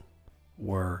parole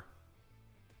were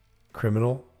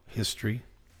criminal history,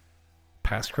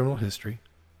 past criminal history,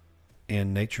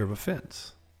 and nature of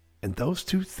offense. And those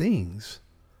two things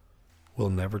will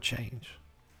never change.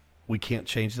 We can't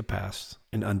change the past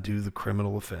and undo the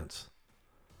criminal offense.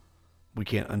 We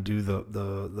can't undo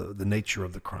the nature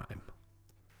of the crime.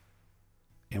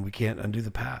 and we can't undo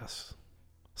the past.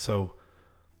 So,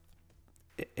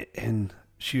 and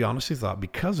she honestly thought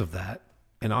because of that,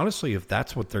 and honestly, if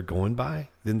that's what they're going by,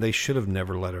 then they should have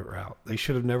never let her out. They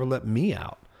should have never let me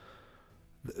out,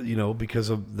 because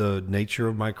of the nature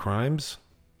of my crimes,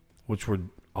 which were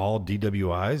all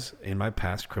DWIs in my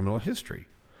past criminal history.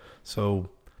 So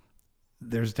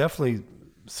there's definitely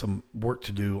some work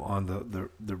to do on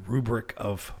the rubric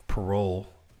of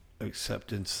parole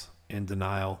acceptance and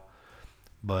denial.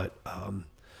 But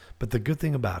the good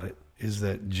thing about it is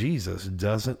that Jesus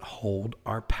doesn't hold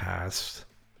our past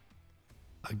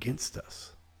against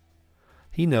us.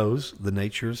 He knows the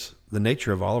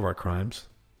nature of all of our crimes.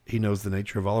 He knows the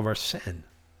nature of all of our sin.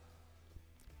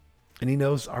 And he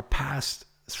knows our past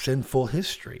sinful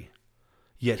history.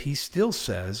 Yet he still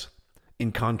says,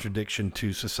 in contradiction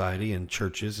to society and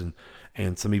churches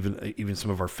and some even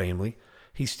some of our family,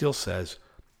 he still says,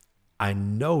 I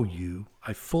know you,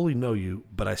 I fully know you,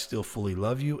 but I still fully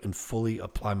love you and fully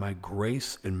apply my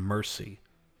grace and mercy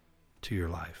to your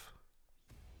life.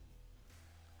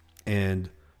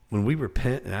 And when we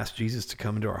repent and ask Jesus to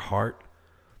come into our heart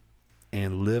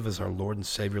and live as our Lord and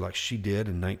Savior like she did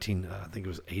in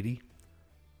 1980,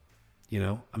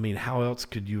 how else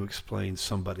could you explain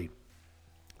somebody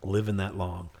living that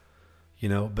long,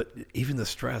 but even the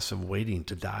stress of waiting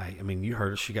to die. You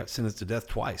heard her, she got sentenced to death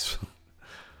twice.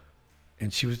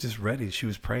 And she was just ready. She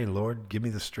was praying, Lord, give me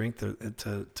the strength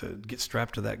to get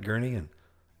strapped to that gurney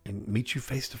and meet you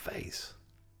face to face.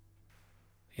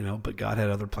 But God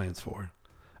had other plans for her.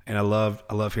 And I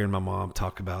love hearing my mom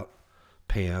talk about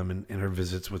Pam and her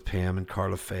visits with Pam and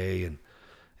Carla Faye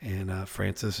and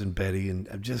Francis and Betty. And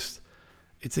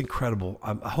it's incredible.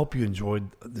 I hope you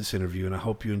enjoyed this interview, and I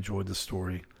hope you enjoyed the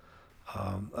story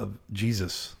of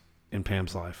Jesus in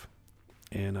Pam's life.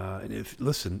 And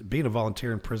being a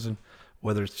volunteer in prison,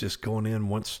 whether it's just going in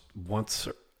once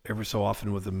every so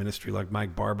often with a ministry like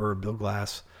Mike Barber or Bill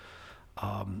Glass,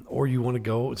 or you want to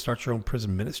go and start your own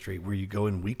prison ministry where you go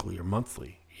in weekly or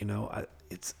monthly,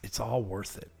 it's all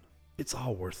worth it. It's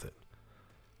all worth it.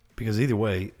 Because either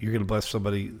way, you're going to bless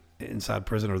somebody inside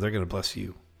prison or they're going to bless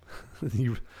you.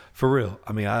 For real.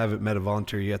 I haven't met a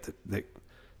volunteer yet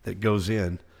that goes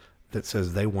in that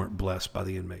says they weren't blessed by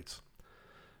the inmates.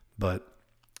 But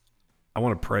I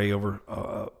want to pray over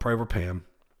Pam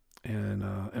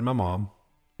and my mom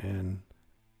and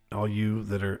all you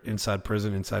that are inside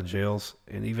prison, inside jails,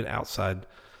 and even outside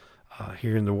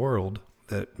here in the world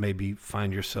that maybe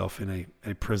find yourself in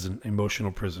a prison,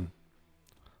 emotional prison,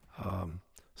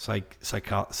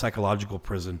 psychological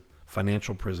prison,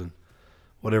 financial prison,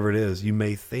 whatever it is. You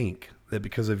may think that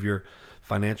because of your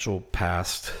financial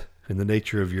past and the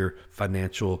nature of your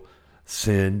financial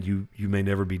sin, you may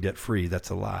never be debt free. That's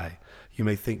a lie. You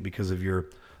may think because of your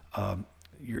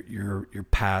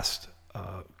past,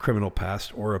 criminal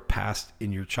past, or a past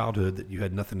in your childhood that you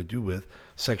had nothing to do with,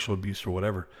 sexual abuse or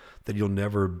whatever, that you'll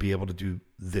never be able to do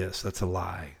this. That's a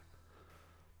lie.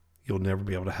 You'll never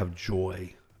be able to have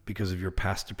joy because of your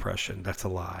past depression. That's a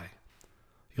lie.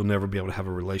 You'll never be able to have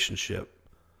a relationship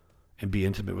and be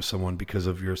intimate with someone because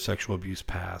of your sexual abuse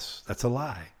past. That's a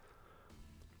lie.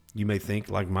 You may think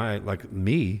like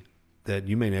me, that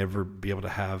you may never be able to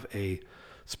have a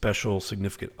special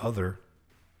significant other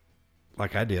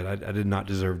like I did. I did not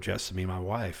deserve Jess to be my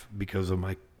wife because of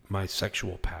my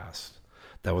sexual past.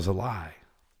 That was a lie.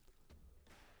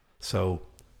 So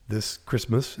this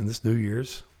Christmas and this New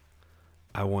Year's,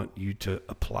 I want you to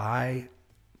apply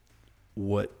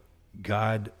what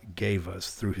God gave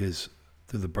us through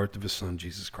the birth of his son,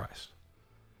 Jesus Christ,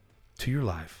 to your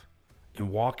life,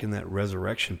 and walk in that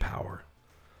resurrection power,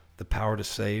 the power to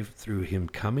save through him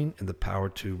coming and the power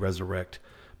to resurrect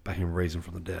by him raising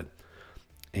from the dead.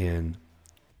 And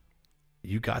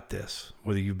you got this,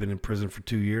 whether you've been in prison for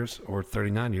 2 years or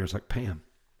 39 years like Pam.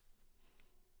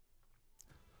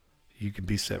 You can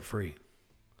be set free.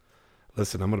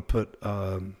 Listen, I'm going to put,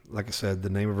 like I said, the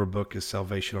name of her book is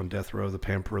Salvation on Death Row, the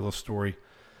Pam Perillo story.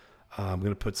 I'm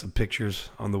going to put some pictures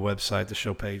on the website, the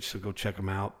show page, so go check them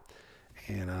out.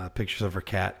 And pictures of her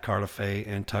cat, Carla Faye,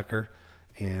 and Tucker.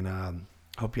 And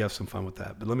hope you have some fun with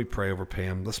that. But let me pray over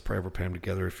Pam. Let's pray over Pam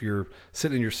together. If you're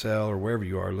sitting in your cell or wherever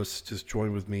you are, let's just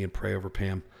join with me and pray over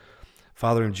Pam.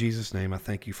 Father, in Jesus' name, I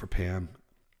thank you for Pam.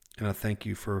 And I thank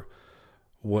you for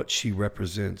what she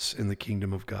represents in the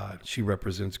kingdom of God. She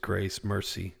represents grace,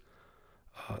 mercy,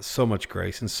 so much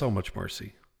grace and so much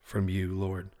mercy from you,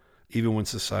 Lord. Even when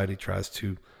society tries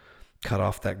to cut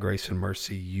off that grace and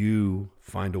mercy, you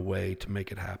find a way to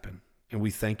make it happen. And we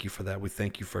thank you for that. We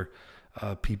thank you for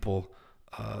people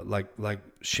like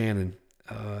Shannon,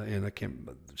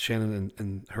 Shannon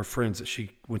and her friends that she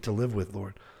went to live with,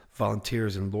 Lord.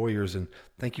 volunteers and lawyers, and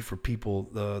thank you for people,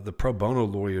 the pro bono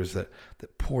lawyers that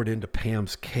poured into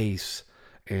Pam's case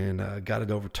and got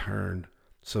it overturned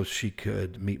so she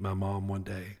could meet my mom one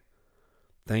day.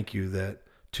 Thank you that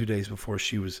 2 days before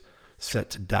she was set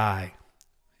to die,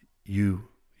 you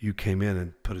came in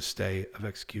and put a stay of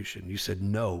execution. You said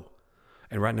no.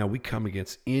 And right now we come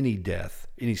against any death,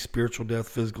 any spiritual death,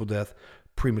 physical death,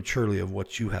 prematurely of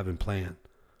what you have in plan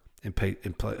and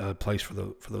place for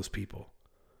those people.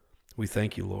 We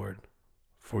thank you, Lord,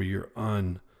 for your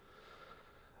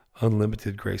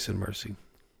unlimited grace and mercy.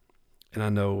 And I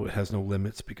know it has no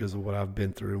limits because of what I've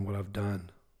been through and what I've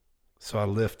done. So I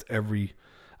lift every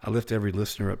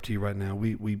listener up to you right now.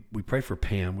 We pray for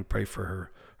Pam. We pray for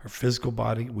her physical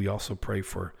body. We also pray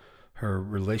for her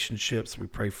relationships. We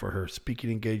pray for her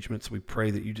speaking engagements. We pray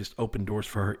that you just open doors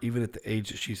for her, even at the age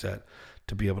that she's at,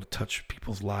 to be able to touch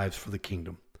people's lives for the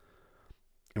kingdom.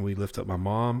 And we lift up my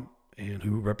mom, and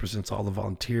who represents all the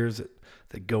volunteers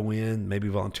that go in, maybe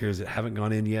volunteers that haven't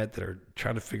gone in yet, that are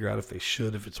trying to figure out if they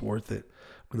should, if it's worth it.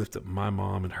 We lift up my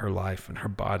mom and her life and her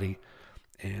body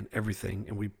and everything,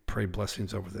 and we pray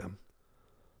blessings over them.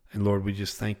 And Lord, we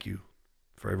just thank you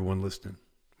for everyone listening,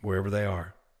 wherever they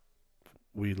are.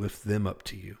 We lift them up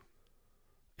to you,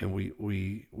 and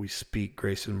we speak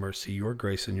grace and mercy, your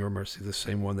grace and your mercy, the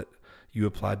same one that you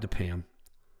applied to Pam,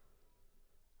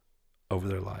 over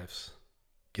their lives.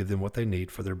 Give them what they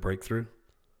need for their breakthrough.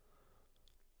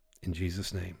 In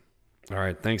Jesus' name. All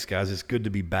right, thanks, guys. It's good to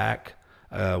be back.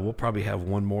 We'll probably have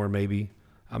one more, maybe.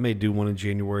 I may do one in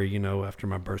January, after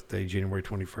my birthday, January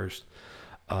 21st.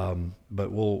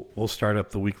 But we'll start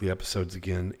up the weekly episodes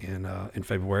again in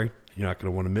February. You're not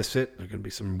going to want to miss it. There's going to be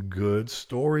some good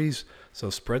stories. So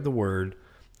spread the word.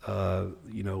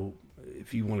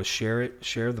 If you want to share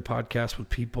the podcast with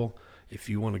people. If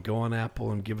you want to go on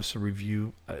Apple and give us a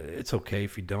review, it's okay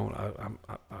if you don't.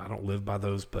 I don't live by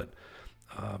those, but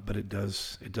it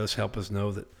does help us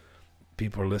know that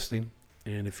people are listening.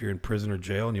 And if you're in prison or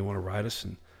jail and you want to write us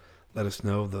and let us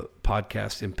know the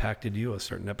podcast impacted you, a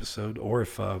certain episode, or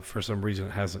if for some reason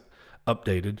it hasn't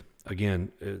updated.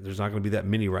 Again, there's not going to be that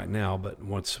many right now, but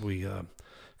once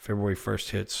February 1st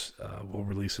hits, we'll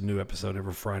release a new episode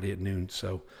every Friday at noon.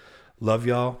 So love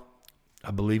y'all. I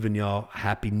believe in y'all.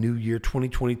 Happy New Year.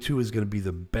 2022 is going to be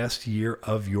the best year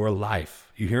of your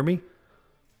life. You hear me?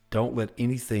 Don't let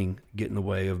anything get in the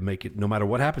way of no matter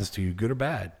what happens to you, good or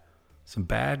bad. Some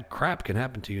bad crap can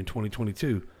happen to you in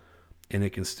 2022, and it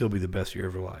can still be the best year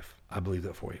of your life. I believe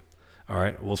that for you. All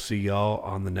right. We'll see y'all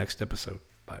on the next episode.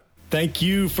 Bye. Thank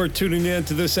you for tuning in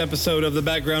to this episode of the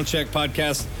Background Check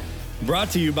Podcast, brought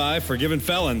to you by Forgiven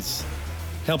Felons,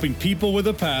 helping people with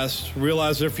a past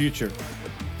realize their future.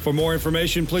 For more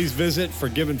information, please visit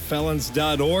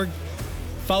forgivenfelons.org.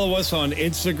 Follow us on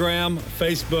Instagram,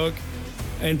 Facebook,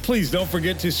 and please don't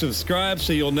forget to subscribe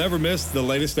so you'll never miss the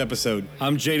latest episode.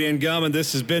 I'm Jaden Gum, and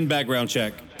this has been Background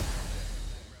Check.